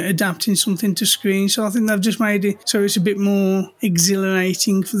when you're adapting something to screen. So I think they've just made it so it's a bit more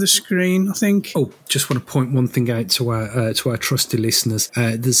exhilarating for the screen, I think. Oh, just want to point one thing out to our trusty listeners.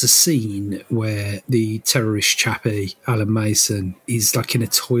 There's a scene where the terrorist chappie, Alan Mason, is like in a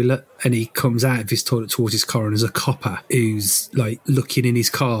toilet, and he comes out of his toilet towards his car, and there's a copper who's like looking in his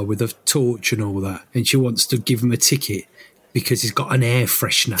car with a torch and all that, and she wants to give him a ticket because he's got an air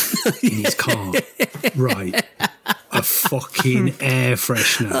freshener in his car. Right. A fucking air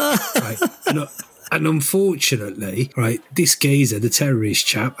freshener. Right. And unfortunately, right, this geezer, the terrorist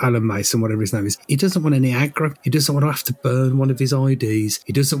chap, Alan Mason, whatever his name is, he doesn't want any aggro. He doesn't want to have to burn one of his IDs.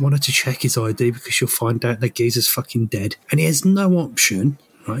 He doesn't want her to check his ID because she'll find out that geezer's fucking dead. And he has no option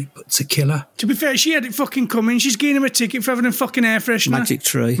right? But to kill her. To be fair, she had it fucking coming. She's giving him a ticket for having a fucking air freshener. Magic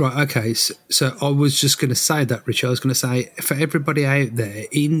tree. Right, okay. So I was just going to say that, Richard. I was going to say, for everybody out there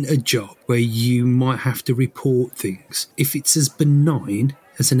in a job where you might have to report things, if it's as benign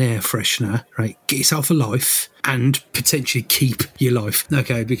as an air freshener, right, get yourself a life and potentially keep your life.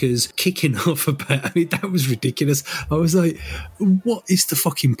 Okay, because kicking off about, I mean, that was ridiculous. I was like, what is the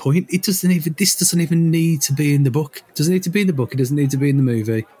fucking point? This doesn't even need to be in the book. It doesn't need to be in the book. It doesn't need to be in the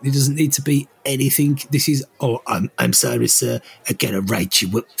movie. It doesn't need to be anything. This is, I'm sorry, sir, I gotta write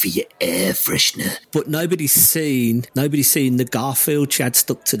you up for your air freshener. But nobody's seen the Garfield she had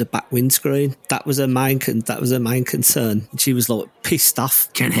stuck to the back windscreen. That was her main concern. And she was like pissed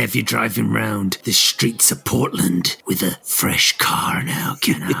off. Can't have you driving round the streets of Portland with a fresh car now,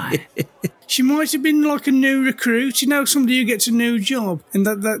 can I? She might have been like a new recruit, you know, somebody who gets a new job and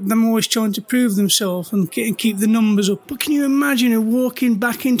that them always trying to prove themselves and keep the numbers up. But can you imagine her walking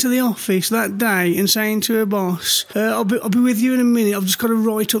back into the office that day and saying to her boss, I'll be with you in a minute, I've just got to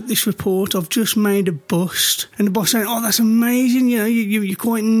write up this report, I've just made a bust. And the boss saying, oh, that's amazing, you know, you're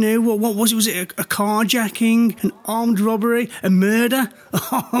quite new. What was it? Was it a carjacking, an armed robbery, a murder?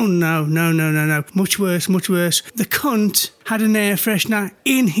 Oh, no. Much worse. The cunt had an air freshener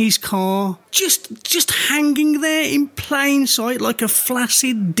in his car, just hanging there in plain sight like a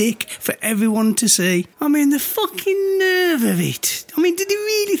flaccid dick for everyone to see. I mean, the fucking nerve of it. I mean, did he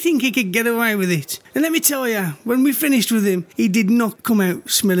really think he could get away with it? And let me tell you, when we finished with him, he did not come out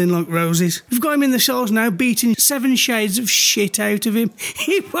smelling like roses. We've got him in the cells now, beating 7 shades of shit out of him.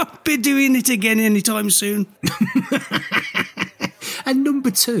 He won't be doing it again anytime soon. And number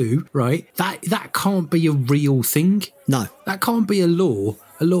 2, right, that can't be a real thing. No. That can't be a law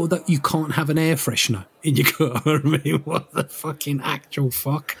that you can't have an air freshener in your car. I mean, what the fucking actual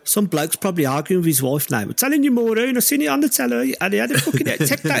fuck? Some bloke's probably arguing with his wife now. I'm telling you, Maureen, I've seen it on the telly and he had a fucking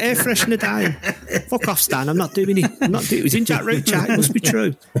take that air freshener down. Fuck off, Stan, I'm not doing it. It was in Jack Reacher, it must be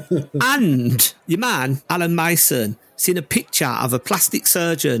true. And your man, Alan Mason, seen a picture of a plastic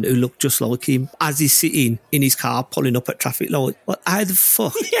surgeon who looked just like him as he's sitting in his car pulling up at traffic light. What? How the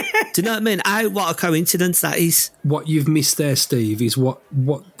fuck? Yeah. Do you know what I mean? What a coincidence that is. What you've missed there, Steve, is what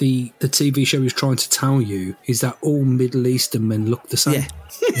the TV show is trying to tell you is that all Middle Eastern men look the same.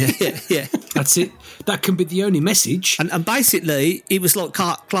 Yeah. That's it. That can be the only message. And basically, he was like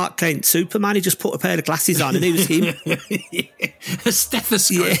Clark Kent, Superman. He just put a pair of glasses on and he was him. A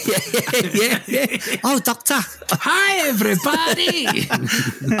stethoscope. Yeah. Oh, doctor. Hi, everybody.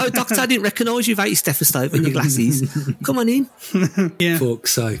 Oh, doctor, I didn't recognise you without your stethoscope and your glasses. Come on in. Yeah.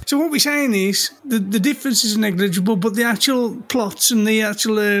 Fuck's sake. So what we're saying is the difference is negligible, but the actual plots and the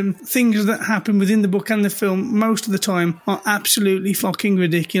actual things that happen within the book and the film most of the time are absolutely fucking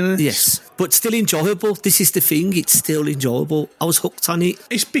ridiculous. Yes, but still enjoyable. This is the thing, it's still enjoyable. I was hooked on it.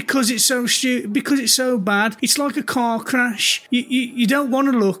 It's because it's so stupid, because it's so bad. It's like a car crash. You don't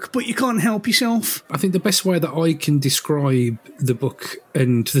want to look, but you can't help yourself. I think the best way that I can describe the book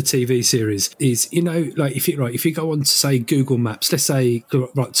and the TV series is, you know, like if you go on to say Google Maps, let's say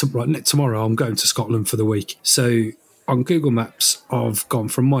tomorrow I'm going to Scotland for the week. So on Google Maps, I've gone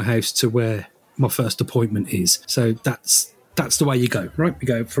from my house to where my first appointment is. So that's the way you go, right? You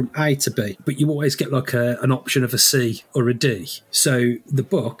go from A to B, but you always get like an option of a C or a D. So the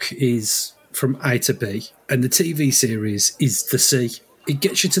book is from A to B, and the TV series is the C. It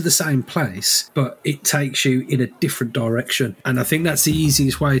gets you to the same place, but it takes you in a different direction. And I think that's the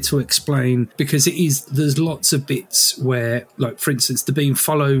easiest way to explain, because there's lots of bits where, like, for instance, they're being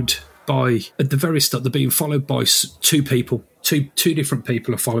followed by, at the very start, they're being followed by 2 people. Two different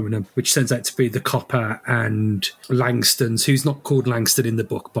people are following them, which turns out to be the copper and Langston's, who's not called Langston in the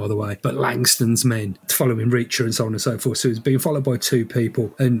book, by the way, but Langston's men following Reacher and so on and so forth. So it's being followed by 2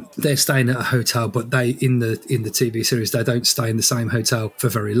 people, and they're staying at a hotel, but they in the TV series, they don't stay in the same hotel for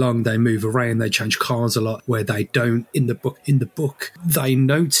very long. They move around, they change cars a lot, where they don't in the book. In the book, they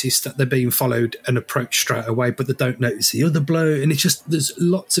notice that they're being followed and approach straight away, but they don't notice the other blow. And it's just, there's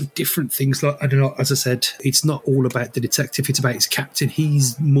lots of different things. Like, I don't know, as I said, it's not all about the detective. It's about his captain.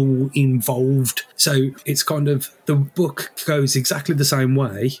 He's more involved. So it's kind of, the book goes exactly the same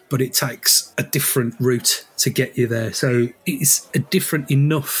way, but it takes a different route to get you there. So it's a different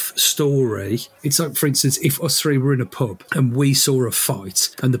enough story. It's like, for instance, if us 3 were in a pub and we saw a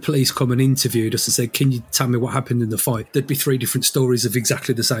fight and the police come and interviewed us and said, can you tell me what happened in the fight? There'd be 3 different stories of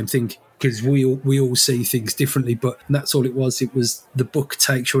exactly the same thing, because we all see things differently. But that's all it was. It was, the book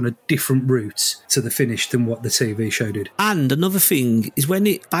takes you on a different route to the finish than what the TV show did. And another thing is, when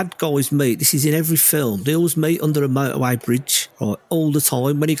bad guys meet, this is in every film, they always meet under under a motorway bridge, right, all the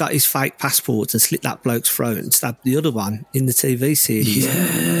time when he got his fake passports and slit that bloke's throat and stabbed the other one in the TV series.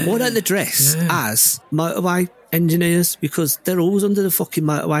 Yeah. Why don't they dress as motorway engineers? Because they're always under the fucking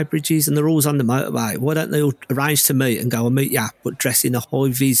motorway bridges and they're always on the motorway. Why don't they all arrange to meet and go and meet you, but dress in a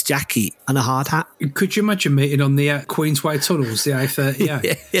high-vis jacket and a hard hat? Could you imagine meeting on the Queensway tunnels, the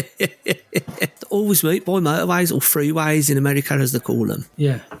A38? Always meet by motorways or freeways in America, as they call them.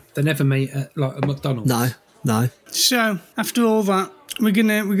 Yeah, they never meet at like a McDonald's. No. So after all that, we're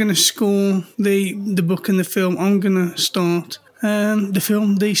gonna score the book and the film. I'm gonna start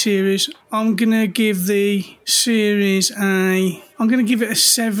the series. I'm gonna give the series I'm gonna give it a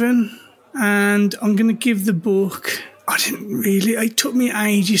 7, and I'm gonna give the book. It took me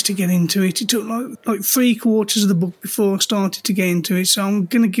ages to get into it. It took like 3/4 of the book before I started to get into it. So I'm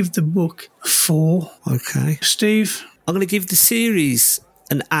going to give the book a 4. Okay. Steve? I'm going to give the series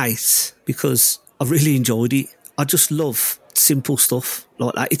an 8 because I really enjoyed it. I just love simple stuff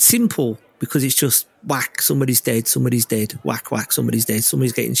like that. It's simple because it's just whack, somebody's dead, whack, whack, somebody's dead,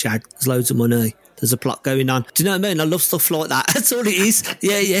 somebody's getting shagged, there's loads of money, there's a plot going on. Do you know what I mean? I love stuff like that. That's all it is.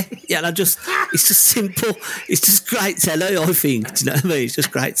 Yeah. And it's just simple. It's just great telly, I think. Do you know what I mean? It's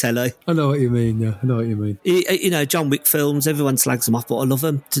just great telly. I know what you mean, yeah. I know what you mean. You know, John Wick films, everyone slags them off, but I love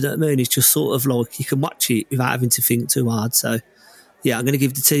them. Do you know what I mean? It's just sort of like you can watch it without having to think too hard. So, yeah, I'm going to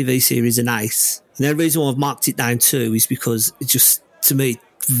give the TV series an 8. And the reason why I've marked it down 2 is because it just, to me,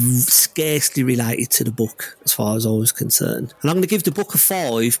 scarcely related to the book as far as I was concerned. And I'm going to give the book a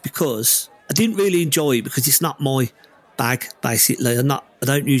 5 because I didn't really enjoy it because it's not my bag, basically. I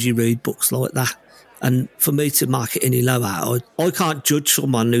don't usually read books like that. And for me to mark it any lower, I can't judge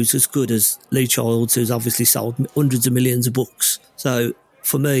someone who's as good as Lee Childs, who's obviously sold hundreds of millions of books. So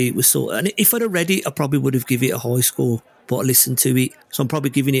for me, it was sort of, and if I'd have read it, I probably would have given it a high score, but I listened to it. So I'm probably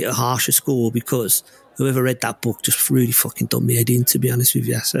giving it a harsher score because whoever read that book just really fucking done me head in, to be honest with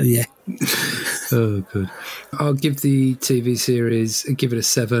you. So, yeah. Oh, good. I'll give the TV series, give it a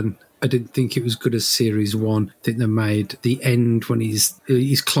 7. I didn't think it was good as series 1. I think they made the end when he's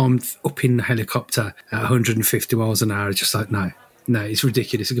climbed up in the helicopter at 150 miles an hour. Just like, no, it's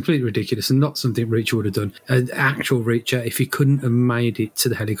ridiculous. It's completely ridiculous and not something Reacher would have done. An actual Reacher, if he couldn't have made it to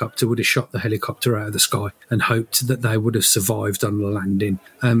the helicopter, would have shot the helicopter out of the sky and hoped that they would have survived on the landing.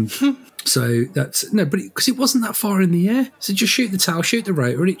 So that's no, but because it wasn't that far in the air, so just shoot the tail, shoot the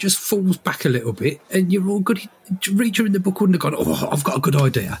rotor, and it just falls back a little bit, and you're all good. Reacher in the book wouldn't have gone, oh, I've got a good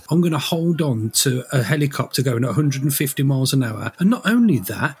idea. I'm going to hold on to a helicopter going at 150 miles an hour, and not only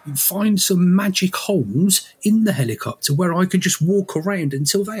that, find some magic holes in the helicopter where I can just walk around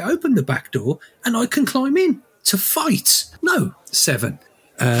until they open the back door, and I can climb in to fight. No, 7.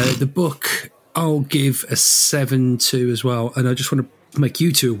 The book I'll give a 7 to as well, and I just want to make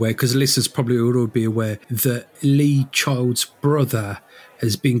you two aware, because the listeners probably would all be aware that Lee Child's brother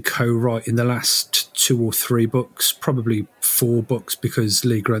has been co-writing the last 2 or 3 books, probably 4 books, because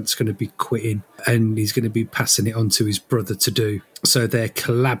Lee Grant's going to be quitting and he's going to be passing it on to his brother to do. So they're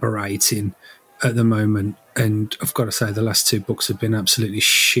collaborating at the moment, and I've got to say the last 2 books have been absolutely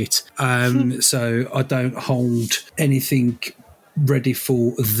shit. So I don't hold anything ready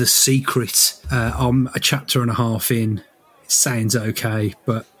for The Secret. I'm a chapter and a half in. Sounds okay,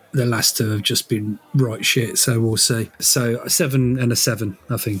 but the last 2 have just been right shit, so we'll see. So a 7 and a 7,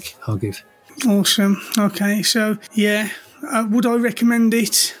 I think I'll give. Awesome. Okay, so yeah, would I recommend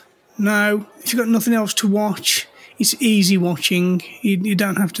it? No. If you've got nothing else to watch, it's easy watching. You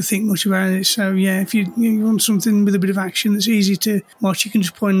don't have to think much about it. So yeah, if you want something with a bit of action that's easy to watch, you can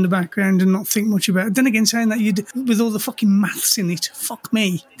just put it in the background and not think much about it. Then again, saying that, with all the fucking maths in it, fuck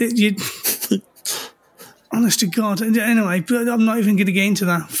me. Honest to God. Anyway, but I'm not even going to get into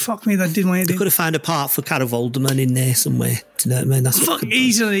that. Fuck me, that did my head in. They could have found a part for Carol Vorderman in there somewhere. Do you know what I mean? That's fuck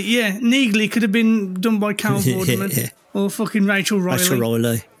easily, yeah. Neagly could have been done by Carol Vorderman. Yeah. Or fucking Rachel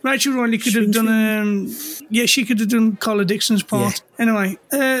Riley. Rachel Riley could have done, she could have done Carla Dixon's part. Yeah.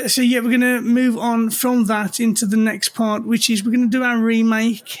 Anyway, so yeah, we're going to move on from that into the next part, which is we're going to do our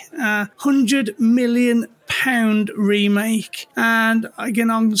remake, £100 million remake. And again,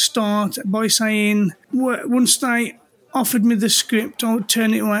 I'm going to start by saying, once they offered me the script, I would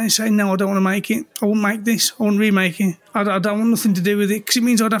turn it away and say, no, I don't want to make it. I won't make this. I won't remake it. I don't want nothing to do with it, because it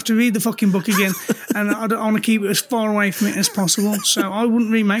means I'd have to read the fucking book again, and I want to keep it as far away from it as possible. So I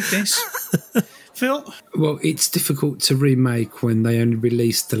wouldn't remake this. Phil? Well, it's difficult to remake when they only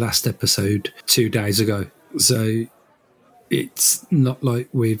released the last episode 2 days ago. So it's not like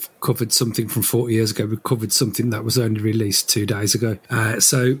we've covered something from 40 years ago. We've covered something that was only released 2 days ago.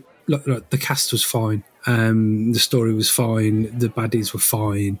 So look, the cast was fine. The story was fine. The baddies were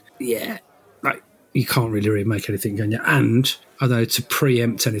fine. Yeah, you can't really remake anything, can you? And although to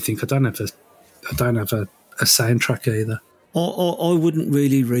preempt anything, I don't have a soundtrack either. I wouldn't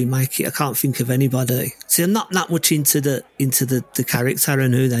really remake it. I can't think of anybody. See, I'm not that much into the character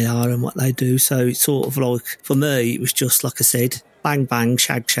and who they are and what they do. So it's sort of like, for me, it was just like I said, bang bang,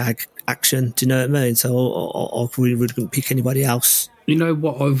 shag shag, action. Do you know what I mean? So I really wouldn't pick anybody else. You know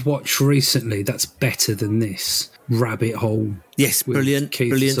what I've watched recently that's better than this? Rabbit Hole. Yes, brilliant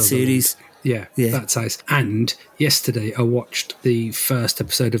series. Yeah, that's nice. And yesterday I watched the first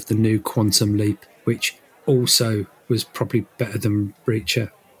episode of the new Quantum Leap, which also was probably better than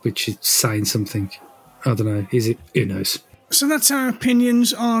Reacher, which is saying something. I don't know. Is it? Who knows? So that's our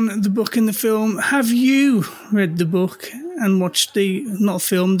opinions on the book and the film. Have you read the book and watched the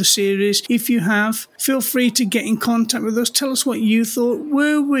series? If you have, feel free to get in contact with us. Tell us what you thought.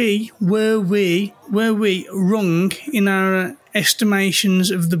 Were we wrong in our estimations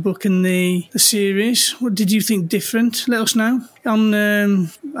of the book and the series? What did you think different? Let us know on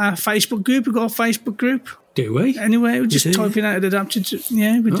our Facebook group. We've got a Facebook group. Do we? Anyway, we're just typing out Adapted.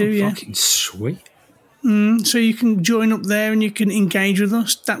 Yeah, we do, yeah. Fucking sweet. So you can join up there and you can engage with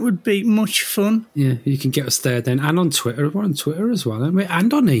us. That would be much fun. Yeah, you can get us there then, and on Twitter. We're on Twitter as well, aren't we?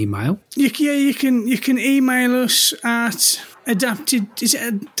 And on email. You can email us at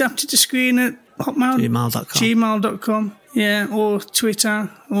adaptedtoscreen at gmail.com. Yeah, or Twitter,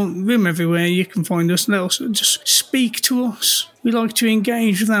 or we're everywhere. You can find us. Just speak to us. We like to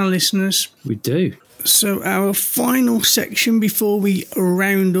engage with our listeners. We do. So our final section before we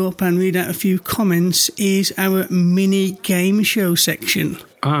round up and read out a few comments is our mini game show section.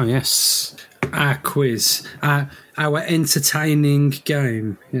 Ah, yes. Our quiz. Our entertaining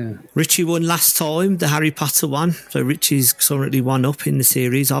game. Yeah. Richie won last time, the Harry Potter one. So Richie's currently one up in the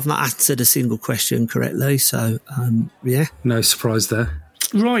series. I've not answered a single question correctly. So, yeah. No surprise there.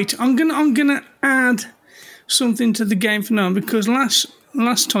 Right. I'm gonna add something to the game for now, because last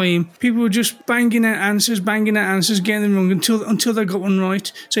time people were just banging out answers, getting them wrong until they got one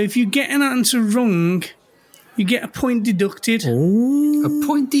right. So if you get an answer wrong, you get a point deducted. Ooh. A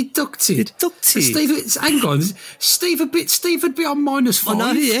point deducted? Steve, hang on. Steve would be on -5. I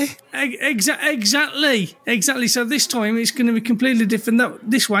know, yeah. Exactly. So this time it's going to be completely different.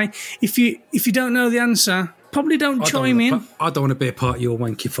 This way, if you don't know the answer, probably don't chime in. I don't want to be a part of your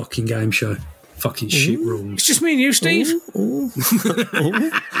wanky fucking game show. Fucking shit rules. It's just me and you, Steve. Ooh.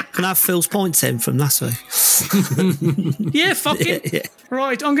 Can I have Phil's points in from last week? Yeah, fuck it. Yeah.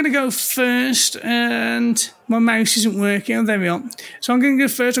 Right, I'm going to go first, and my mouse isn't working. Oh, there we are. So I'm going to go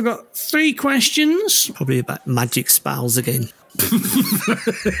first. I've got 3 questions. Probably about magic spells again.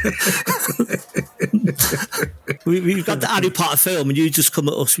 We've got the Harry Potter film, and you just come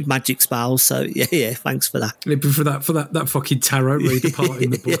at us with magic spells. So yeah, thanks for that. For that fucking tarot reader part in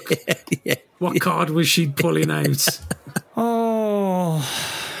the book. Yeah. What card was she pulling out? Oh,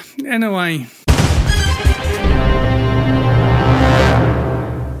 anyway.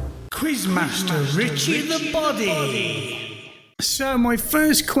 Quizmaster Richie the Body. So my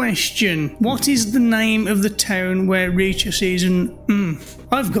first question, what is the name of the town where Reacher season...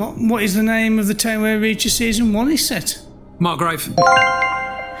 I've got, what is the name of the town where Reacher season 1 is set? Margrave.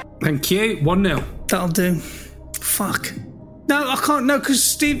 Thank you. 1-0. That'll do. Fuck. No, I can't, no, because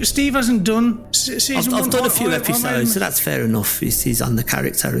Steve hasn't done season 1. I've done a few episodes, so that's fair enough. He's on the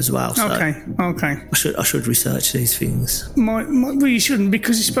character as well. So okay. I should research these things. Well, you shouldn't,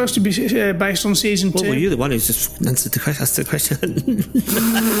 because it's supposed to be based on season 2. Well, you're the one who's just asked the question.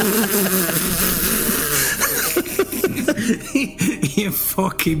 You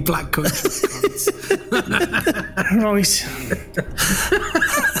fucking black country cunts. Right.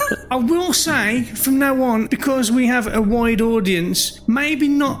 I will say, from now on, because we have a wide audience, maybe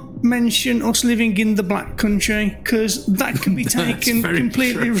not mention us living in the black country, because that can be taken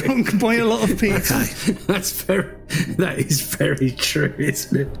completely wrong by a lot of people. Okay. That is very true,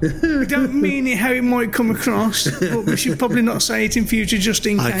 isn't it? We don't mean it how it might come across, but we should probably not say it in future just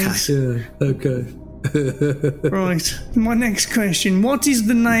in case. Yeah, okay. Right, my next question. What is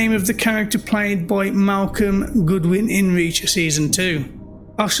the name of the character played by Malcolm Goodwin in Reacher Season 2?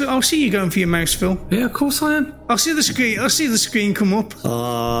 I'll see you going for your mouse, Phil. Yeah, of course I am. I'll see the screen come up.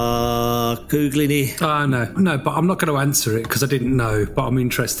 Googling it. No, but I'm not going to answer it because I didn't know, but I'm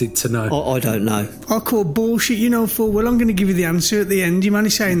interested to know. I don't know. I'll call bullshit, you know full well I'm going to give you the answer at the end. You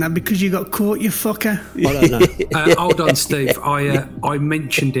mind saying that because you got caught, you fucker? I don't know. Hold on, Steve. I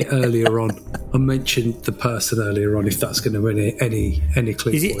mentioned it earlier on. I mentioned the person earlier on, if that's going to win any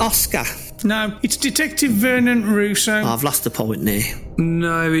clue. Is it Oscar? No, it's Detective Vernon Russo. I've lost the point there.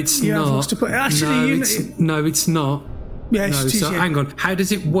 No, it's not. Lost a point. Actually, no, it's not. Yes, No, it is, so yeah. hang on. How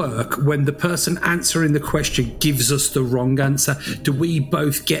does it work when the person answering the question gives us the wrong answer? Do we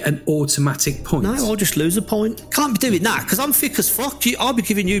both get an automatic point? No, I'll just lose a point. Can't be doing that because I'm thick as fuck. I'll be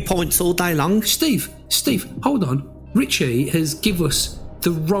giving you points all day long. Steve, hold on. Richie has given us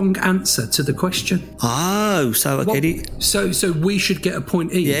the wrong answer to the question. Oh, so I get it. So we should get a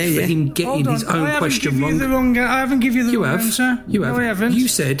point each for him getting his own question wrong. I haven't given you the wrong answer. You have. No, I haven't.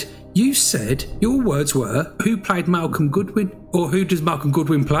 You said your words were, who played Malcolm Goodwin? Or who does Malcolm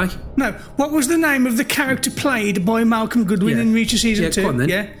Goodwin play? No, what was the name of the character played by Malcolm Goodwin in Reacher Season 2? Go on then.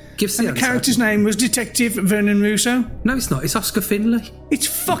 Yeah. Give us the answer. character's name was Detective Vernon Russo. No, it's not. It's Oscar Finlay. It's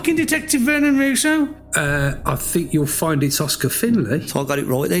fucking Detective Vernon Russo. I think you'll find it's Oscar Finlay. So I got it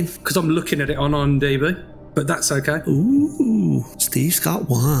right then. Because I'm looking at it on IMDb. But that's okay. Ooh, Steve's got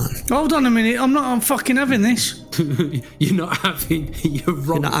one. Hold on a minute. I'm fucking having this. You're not having... You're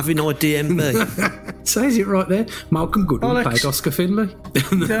wrong. You're not having IDMB. Says it right there. Malcolm Goodwin played Oscar Finlay.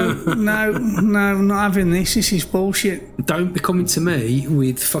 No, not having this. This is bullshit. Don't be coming to me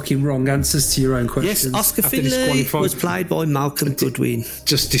with fucking wrong answers to your own questions. Yes, Oscar Finlay was played by Malcolm Goodwin.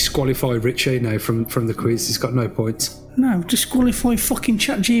 Just disqualify Richie now from the quiz. He's got no points. No, disqualify fucking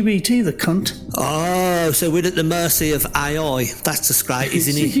ChatGPT, the cunt. Oh, so we're at the mercy of AI. That's just great,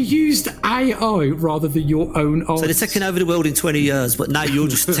 isn't it? You used AI rather than your own eyes. So they're taking over the world in 20 years, but now you're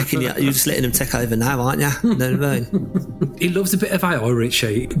just letting them take over now, aren't you? You know what I mean? He loves a bit of AI,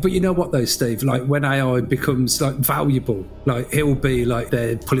 Richie. But you know what though, Steve? Like when AI becomes like valuable, like he'll be like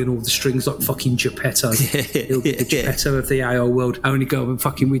they're pulling all the strings like fucking Geppetto. He'll be the Geppetto of the AI world. Only go and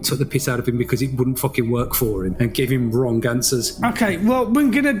fucking we took the piss out of him because it wouldn't fucking work for him and give him wrong answers. Okay, well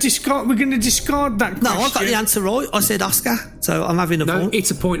we're gonna discard that question. No, I got the answer right. I said Oscar, so I'm having a point. No,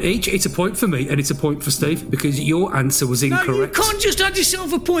 it's a point each. It's a point for me and it's a point for Steve because your answer was incorrect. No, you can't just add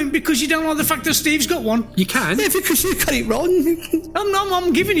yourself a point because you don't like the fact that Steve's got one. You can. Yeah, because you got it wrong.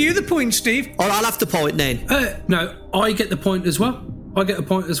 I'm giving you the point, Steve. Or I'll have the point then. No, I get the point as well. I get a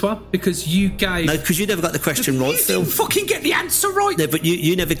point as well because you gave... No, because you never got the question right, Phil. You didn't fucking get the answer right. No, but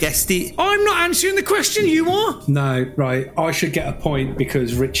you never guessed it. I'm not answering the question, you are. No, right. I should get a point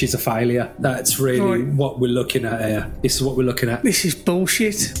because Rich is a failure. That's really what we're looking at here. This is what we're looking at. This is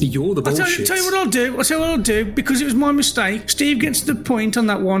bullshit. You're the bullshit. I'll tell you what I'll do because it was my mistake. Steve gets the point on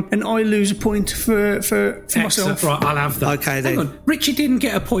that one and I lose a point for myself. Right, I'll have that. Okay, then. Hang on. Richie didn't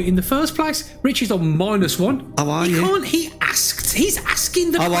get a point in the first place. Richie's on -1. How are you? He's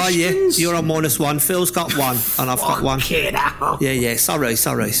asking the How questions. are you? You're on -1. Phil's got one, and I've got one. Yeah. Sorry.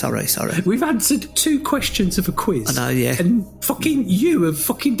 We've answered 2 questions of a quiz. I know, yeah. And fucking you have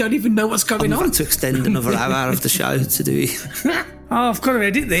fucking don't even know what's going on. I'm to extend another hour of the show to do it. I've got to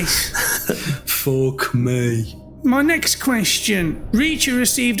edit this. Fuck me. My next question. Reacher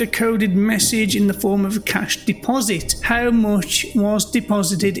received a coded message in the form of a cash deposit. How much was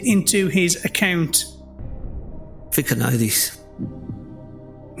deposited into his account? I think I know this.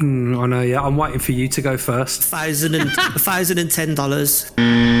 I know, yeah. I'm waiting for you to go first. $1,010.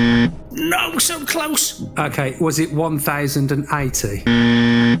 No, so close. Okay, was it 1,080?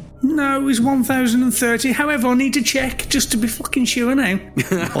 No, it was 1,030. However, I need to check just to be fucking sure now.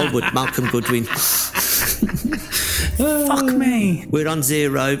 I would. Malcolm Goodwin. Fuck me. We're on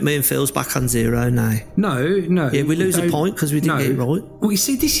 0. Me and Phil's back on 0 now. No. Yeah, we lose a point because we didn't get it right. Well, you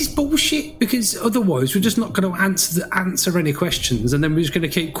see, this is bullshit because otherwise we're just not going to answer any questions and then we're just going to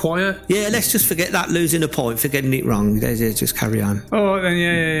keep quiet. Yeah, let's just forget that losing a point for getting it wrong. Just carry on. Oh, then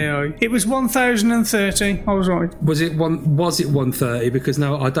yeah. It was 1,030. I was right. Was it 130? Because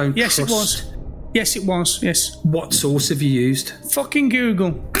no, I don't. Yes, trust... it was. Yes, it was. Yes. What source have you used? Fucking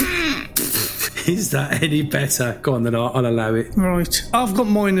Google. Is that any better? Go on, then I'll allow it. Right. I've got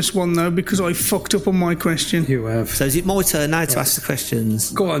 -1 though because I fucked up on my question. You have. So is it my turn now to ask the questions?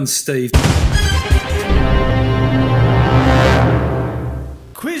 Go on, Steve.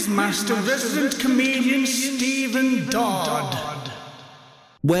 Quizmaster resident comedian Stephen Dodd.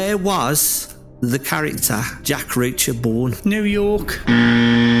 Where was the character Jack Reacher born? New York.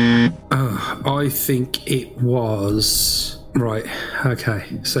 I think it was... Right, okay.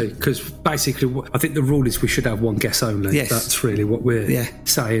 So, because basically, I think the rule is we should have one guess only. Yes. That's really what we're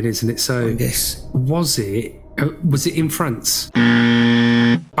saying, isn't it? So, Yes. Was it in France?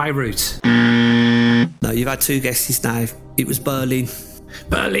 Beirut? No, you've had 2 guesses now. It was Berlin.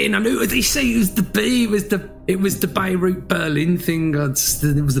 Berlin, I knew it. You see, it was the B. It was the Beirut Berlin thing. It was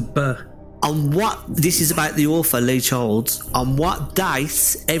the B. On what? This is about the author Lee Childs. On what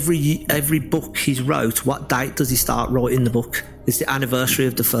date every book he's wrote? What date does he start writing the book? It's the anniversary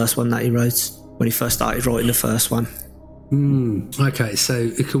of the first one that he wrote when he first started writing the first one. Okay,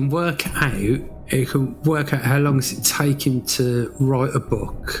 so it can work out you can work out how long does it take him to write a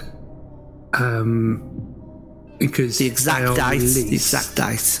book. Because The exact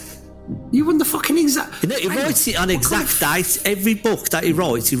date. You want the fucking exact... You know, he writes it on exact date. Every book that he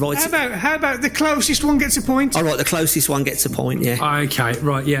writes it. How about the closest one gets a point? All right, the closest one gets a point, yeah. Okay,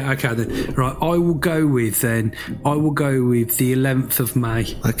 right, yeah, okay then. Right, I will go with the 11th of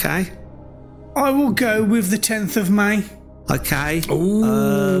May. Okay. I will go with the 10th of May. Okay.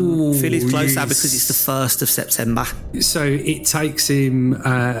 Ooh, Philly's close now yes. because it's the 1st of September. So it takes him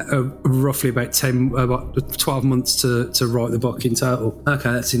roughly about 12 months to write the book in total.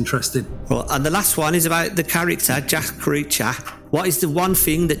 Okay, that's interesting. Right, and the last one is about the character, Jack Reacher. What is the one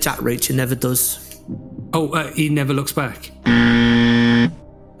thing that Jack Reacher never does? He never looks back.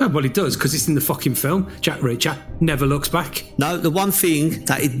 Oh, well, he does, because it's in the fucking film. Jack Reacher never looks back. No, the one thing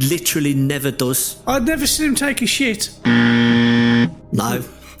that he literally never does. I'd never seen him take a shit. No.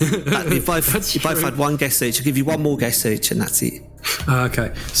 You both had one guess each. I'll give you one more guess each, and that's it.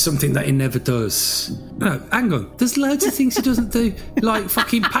 Okay, something that he never does. No, hang on. There's loads of things he doesn't do, like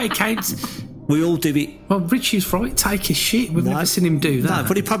fucking pay counts. We all do it. Well, Richie's right. Take a shit. We've never seen him do that. No,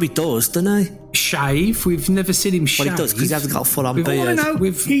 but he probably does, doesn't he? Shave. We've never seen him shave. Well, he does, because he hasn't got a full-on beard. I know.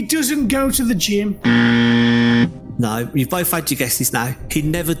 He doesn't go to the gym. No, you've both had your guesses now. He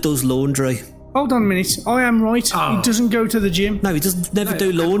never does laundry. Hold on a minute. I am right. Oh. He doesn't go to the gym. No, he doesn't. Never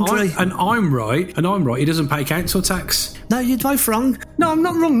do laundry. And I'm right. He doesn't pay council tax. No, you're both wrong. No, I'm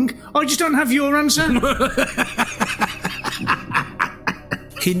not wrong. I just don't have your answer.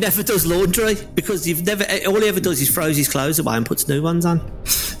 He never does laundry because all he ever does is throws his clothes away and puts new ones on.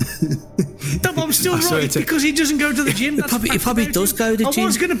 No, but I'm still right because he doesn't go to the gym. He probably does go to the gym.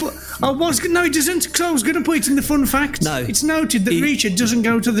 No, he doesn't. Because I was going to put it in the fun fact. No, it's noted that Reacher doesn't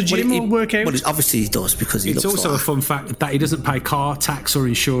go to the gym or work out. Well, obviously he does because he It's looks also a fun fact that he doesn't pay car tax or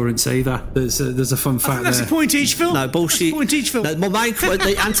insurance either. There's a fun fact That's there. a point each film. No, bullshit. That's a point each film. No,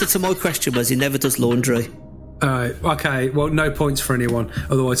 the answer to my question was he never does laundry. Okay, well, no points for anyone.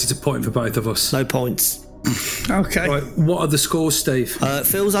 Otherwise, it's a point for both of us. No points. Okay. Right, what are the scores, Steve?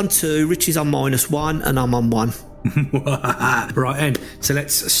 Phil's on 2, Richie's on -1, and I'm on 1. Right, then. So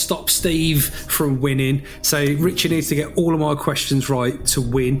let's stop Steve from winning. So Richie needs to get all of my questions right to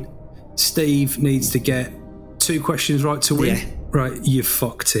win. Steve needs to get 2 questions right to win. Yeah. Right, you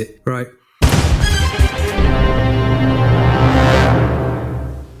fucked it. Right.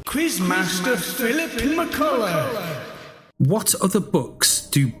 Quizmaster Philip McCullough. What other books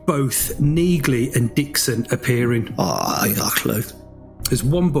do both Neagley and Dixon appear in? Oh, I ain't got a clue. There's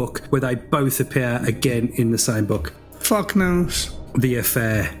one book where they both appear again in the same book. Fuck knows. The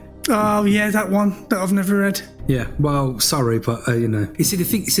Affair. Oh, yeah, that one that I've never read. Yeah, well, sorry, but, you know. You see,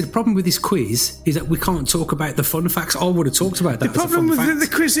 the problem with this quiz is that we can't talk about the fun facts. I would have talked about that. The problem with the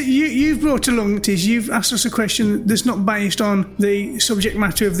quiz that you've brought along is you've asked us a question that's not based on the subject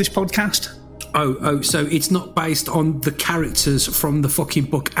matter of this podcast. Oh, so it's not based on the characters from the fucking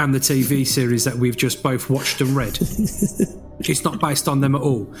book and the TV series that we've just both watched and read. It's not based on them at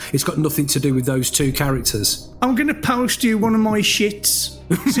all. It's got nothing to do with those 2 characters. I'm going to post you one of my shits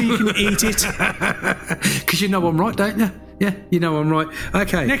so you can eat it. Because you know I'm right, don't you? Yeah, you know I'm right.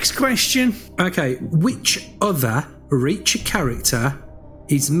 Okay. Next question. Okay, which other Reacher character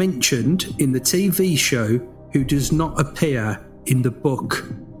is mentioned in the TV show who does not appear in the book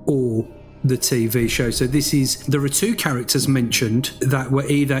or the TV show? So there are 2 characters mentioned that were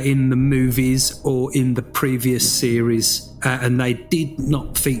either in the movies or in the previous series, and they did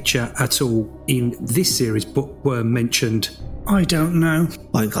not feature at all in this series, but were mentioned. I don't know.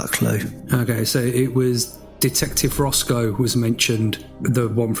 I ain't got a clue. Okay, so it was Detective Roscoe was mentioned, the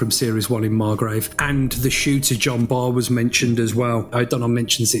one from Series 1 in Margrave, and the shooter John Barr was mentioned as well. O'Donnell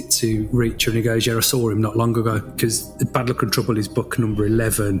mentions it to Reacher and he goes, yeah, I saw him not long ago, because Bad Luck and Trouble is book number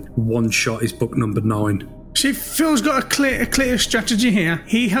 11, One Shot is book number 9. See, Phil's got a clear strategy here.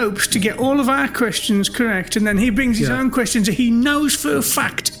 He hopes to get all of our questions correct, and then he brings his own questions that he knows for a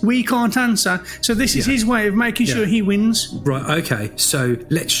fact we can't answer. So this is his way of making sure he wins. Right, okay. So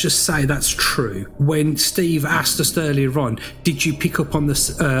let's just say that's true. When Steve asked us earlier on, did you pick up on the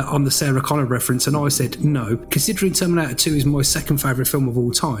Sarah Connor reference? And I said no. Considering Terminator 2 is my second favourite film of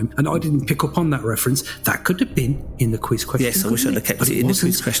all time, and I didn't pick up on that reference, that could have been in the quiz question. Yes, I wish I'd have kept it in the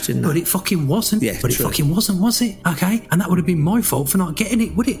quiz question. But it fucking wasn't. Yeah, but it fucking wasn't, was it? Okay, and that would have been my fault for not getting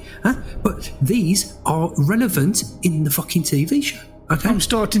it, would it? Huh? But these are relevant in the fucking TV show. Okay. I'm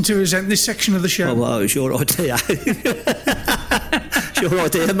starting to resent this section of the show. Oh, well, it's your idea. It's your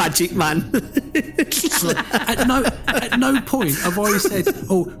idea, Magic Man. No, At no point have I said,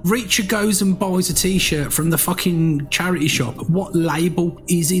 oh, Reacher goes and buys a T-shirt from the fucking charity shop. What label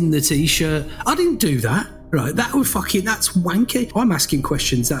is in the T-shirt? I didn't do that. Right, that's wanky. I'm asking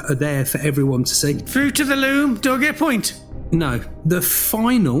questions that are there for everyone to see. Through to the loom. Do I get a point? No. The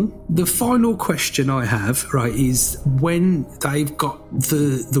final question I have, right, is when they've got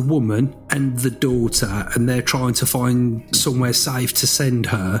the woman and the daughter and they're trying to find somewhere safe to send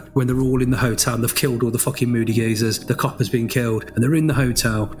her when they're all in the hotel and they've killed all the fucking moody geezers, the cop has been killed, and they're in the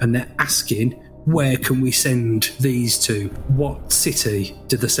hotel and they're asking, where can we send these to? What city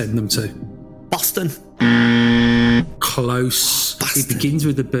did they send them to? Boston. Close. Boston. It begins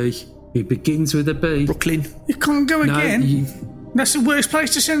with a B. Brooklyn. You can't go again. That's the worst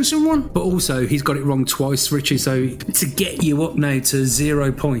place to send someone. But also, he's got it wrong twice, Richie, so to get you up now to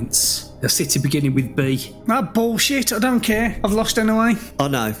 0 points, a city beginning with B. That bullshit. I don't care. I've lost anyway. I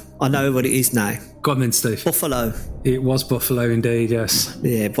know what it is now. Go on then, Steve. Buffalo. It was Buffalo indeed, yes.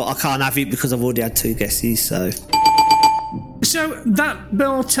 Yeah, but I can't have it because I've already had 2 guesses, so... So that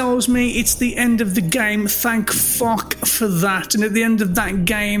bell tells me it's the end of the game. Thank fuck for that. And at the end of that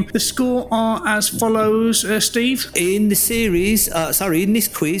game, the score are as follows, Steve. In the series, in this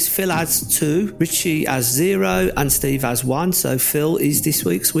quiz, Phil has 2, Richie has 0, and Steve has 1. So Phil is this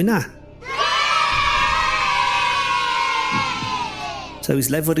week's winner. So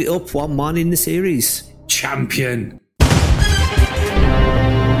he's levelled it up 1-1 in the series. Champion.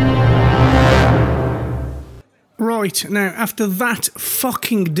 Right, now, after that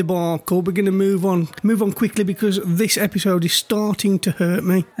fucking debacle, we're going to move on quickly because this episode is starting to hurt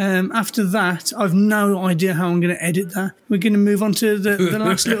me. After that, I've no idea how I'm going to edit that. We're going to move on to the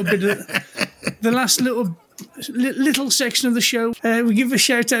last little bit of... The last little section of the show. We give a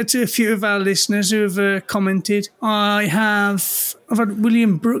shout out to a few of our listeners who have commented. I've had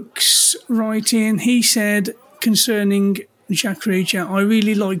William Brooks write in. He said, concerning Jack Reacher, I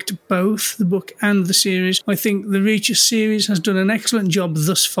really liked both the book and the series. I think the Reacher series has done an excellent job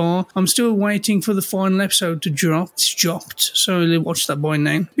thus far. I'm still waiting for the final episode to drop. It's dropped, so I'll watch that by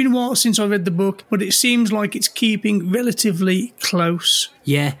now. Been a while since I read the book, but it seems like it's keeping relatively close.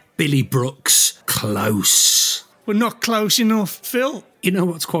 Yeah, Billy Brooks, close. But not close enough, Phil. You know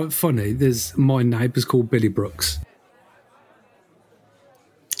what's quite funny? There's my neighbour's called Billy Brooks.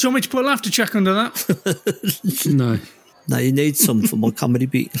 Do you want me to put a laughter track under that? No. No, you need some for my comedy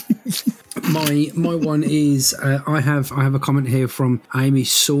beat. My one is I have a comment here from Amy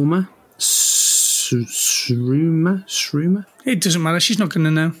Shroomer. It doesn't matter. She's not going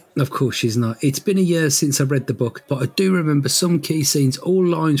to know. Of course she's not. It's been a year since I read the book, but I do remember some key scenes, all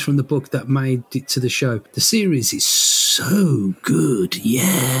lines from the book that made it to the show. The series is so good.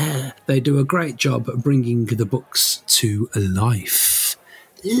 Yeah. They do a great job at bringing the books to life.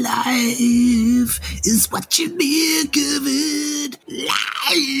 Life is what you make of it.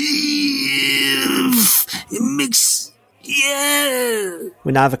 Life. It makes... Yeah.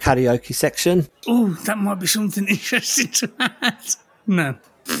 We now have a karaoke section. Oh, that might be something interesting to add. No.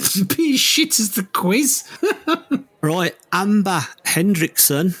 Be shit as the quiz. Right, Amber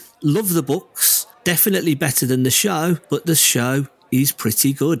Hendrickson. Love the books. Definitely better than the show, but the show is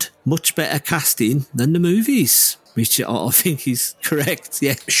pretty good. Much better casting than the movies. Which I think is correct,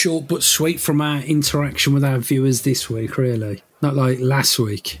 yeah. Short but sweet from our interaction with our viewers this week, really. Not like last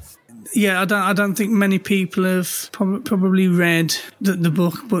week. Yeah, I don't think many people have probably read the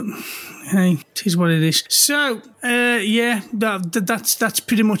book, but hey, it is what it is. So, yeah, that's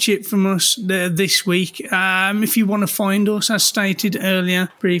pretty much it from us this week. If you want to find us, as stated earlier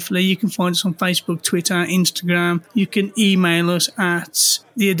briefly, you can find us on Facebook, Twitter, Instagram. You can email us at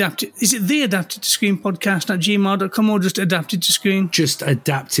the Adapted to Screen podcast at gmail.com or just Adapted to Screen? Just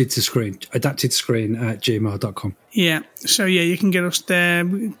Adapted to Screen. Adapted to Screen at gmail.com. Yeah, so yeah, you can get us there.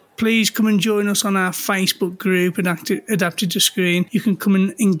 Please come and join us on our Facebook group, Adapted to Screen. You can come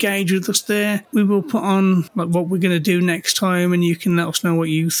and engage with us there. We will put on like what we're going to do next time, and you can let us know what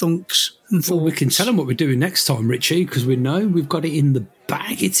you thinks and thoughts. Well, we can tell them what we're doing next time, Richie, because we know we've got it in the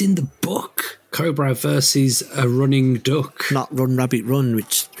bag. It's in the book. Cobra versus a running duck. Not Run Rabbit Run,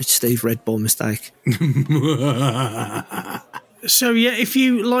 which Steve read by mistake. So, yeah, if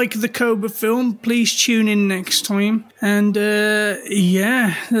you like the Cobra film, please tune in next time. And,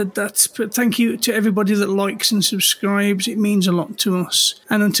 yeah, thank you to everybody that likes and subscribes. It means a lot to us.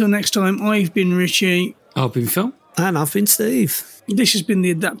 And until next time, I've been Richie. I've been Phil. And I've been Steve. This has been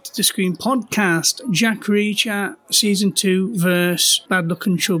the Adapted to Screen podcast, Jack Reacher, Season 2, verse Bad Luck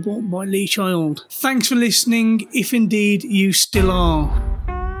and Trouble by Lee Child. Thanks for listening, if indeed you still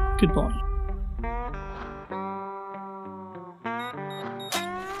are. Goodbye.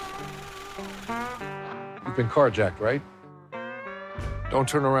 been carjacked, right? Don't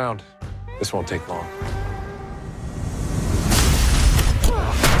turn around. This won't take long.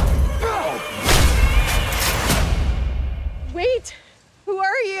 Wait! Who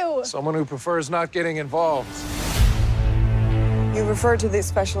are you? Someone who prefers not getting involved. You refer to these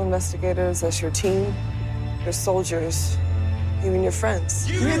special investigators as your team, your soldiers, even your friends.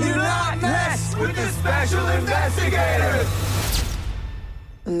 You do not mess with the special investigators!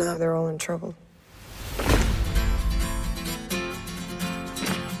 And now they're all in trouble.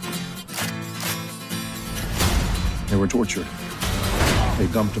 They were tortured. They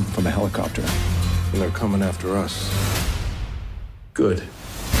dumped them from a helicopter. And they're coming after us. Good.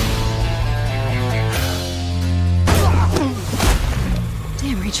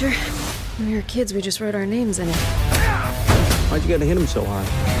 Damn, Reacher. When we were kids, we just wrote our names in it. Why'd you gotta hit him so hard?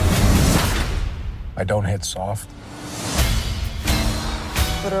 I don't hit soft.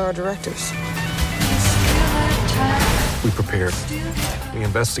 What are our directors? We prepare. We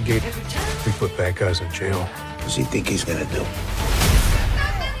investigate. We put bad guys in jail. What does he think he's gonna do?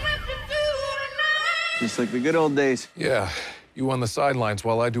 Just like the good old days. Yeah, you on the sidelines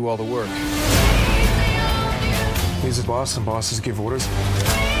while I do all the work. He's a boss, and bosses give orders.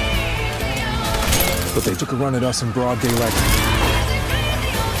 But they took a run at us in broad daylight.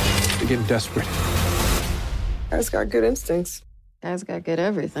 They're getting desperate. Guy's got good instincts. Guy's got good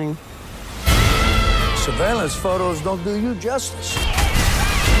everything. Surveillance photos don't do you justice.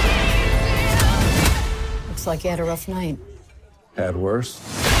 Looks like you had a rough night. Had worse.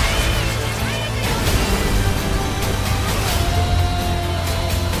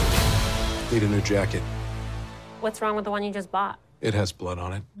 Need a new jacket. What's wrong with the one you just bought? It has blood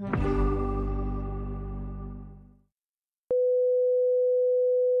on it.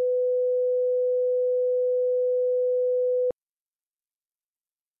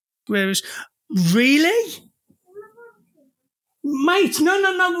 Whereas, really? Mate, no.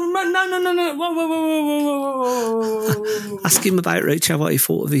 Whoa. Ask him about Rachel, what he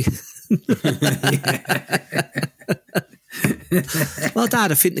thought of it. Well,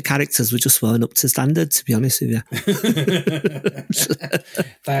 Dad, I think the characters were just weren't up to standard, to be honest with you.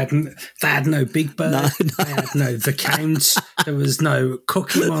 They had no Big Bird. No. They had no The Count. There was no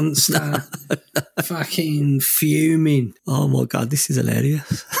Cookie Monster. Fucking fuming. Oh my God, this is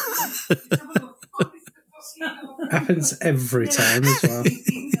hilarious. Happens every time as well.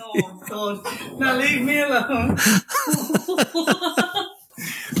 Oh, God. Now leave me alone.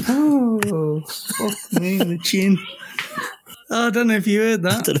 Oh, fuck me in the chin. Oh, I don't know if you heard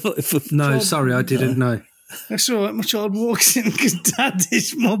that. No, sorry, I didn't know. That's all right. My child walks in because Dad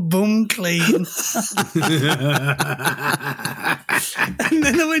is my bum clean. And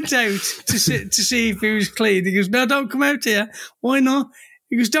then I went out to see if he was clean. He goes, no, don't come out here. Why not?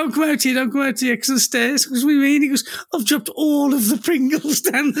 He goes, don't come out here, because of the stairs. Because we mean, he goes, I've dropped all of the Pringles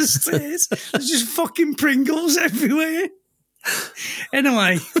down the stairs. There's just fucking Pringles everywhere.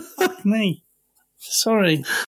 Anyway, fuck me. Sorry.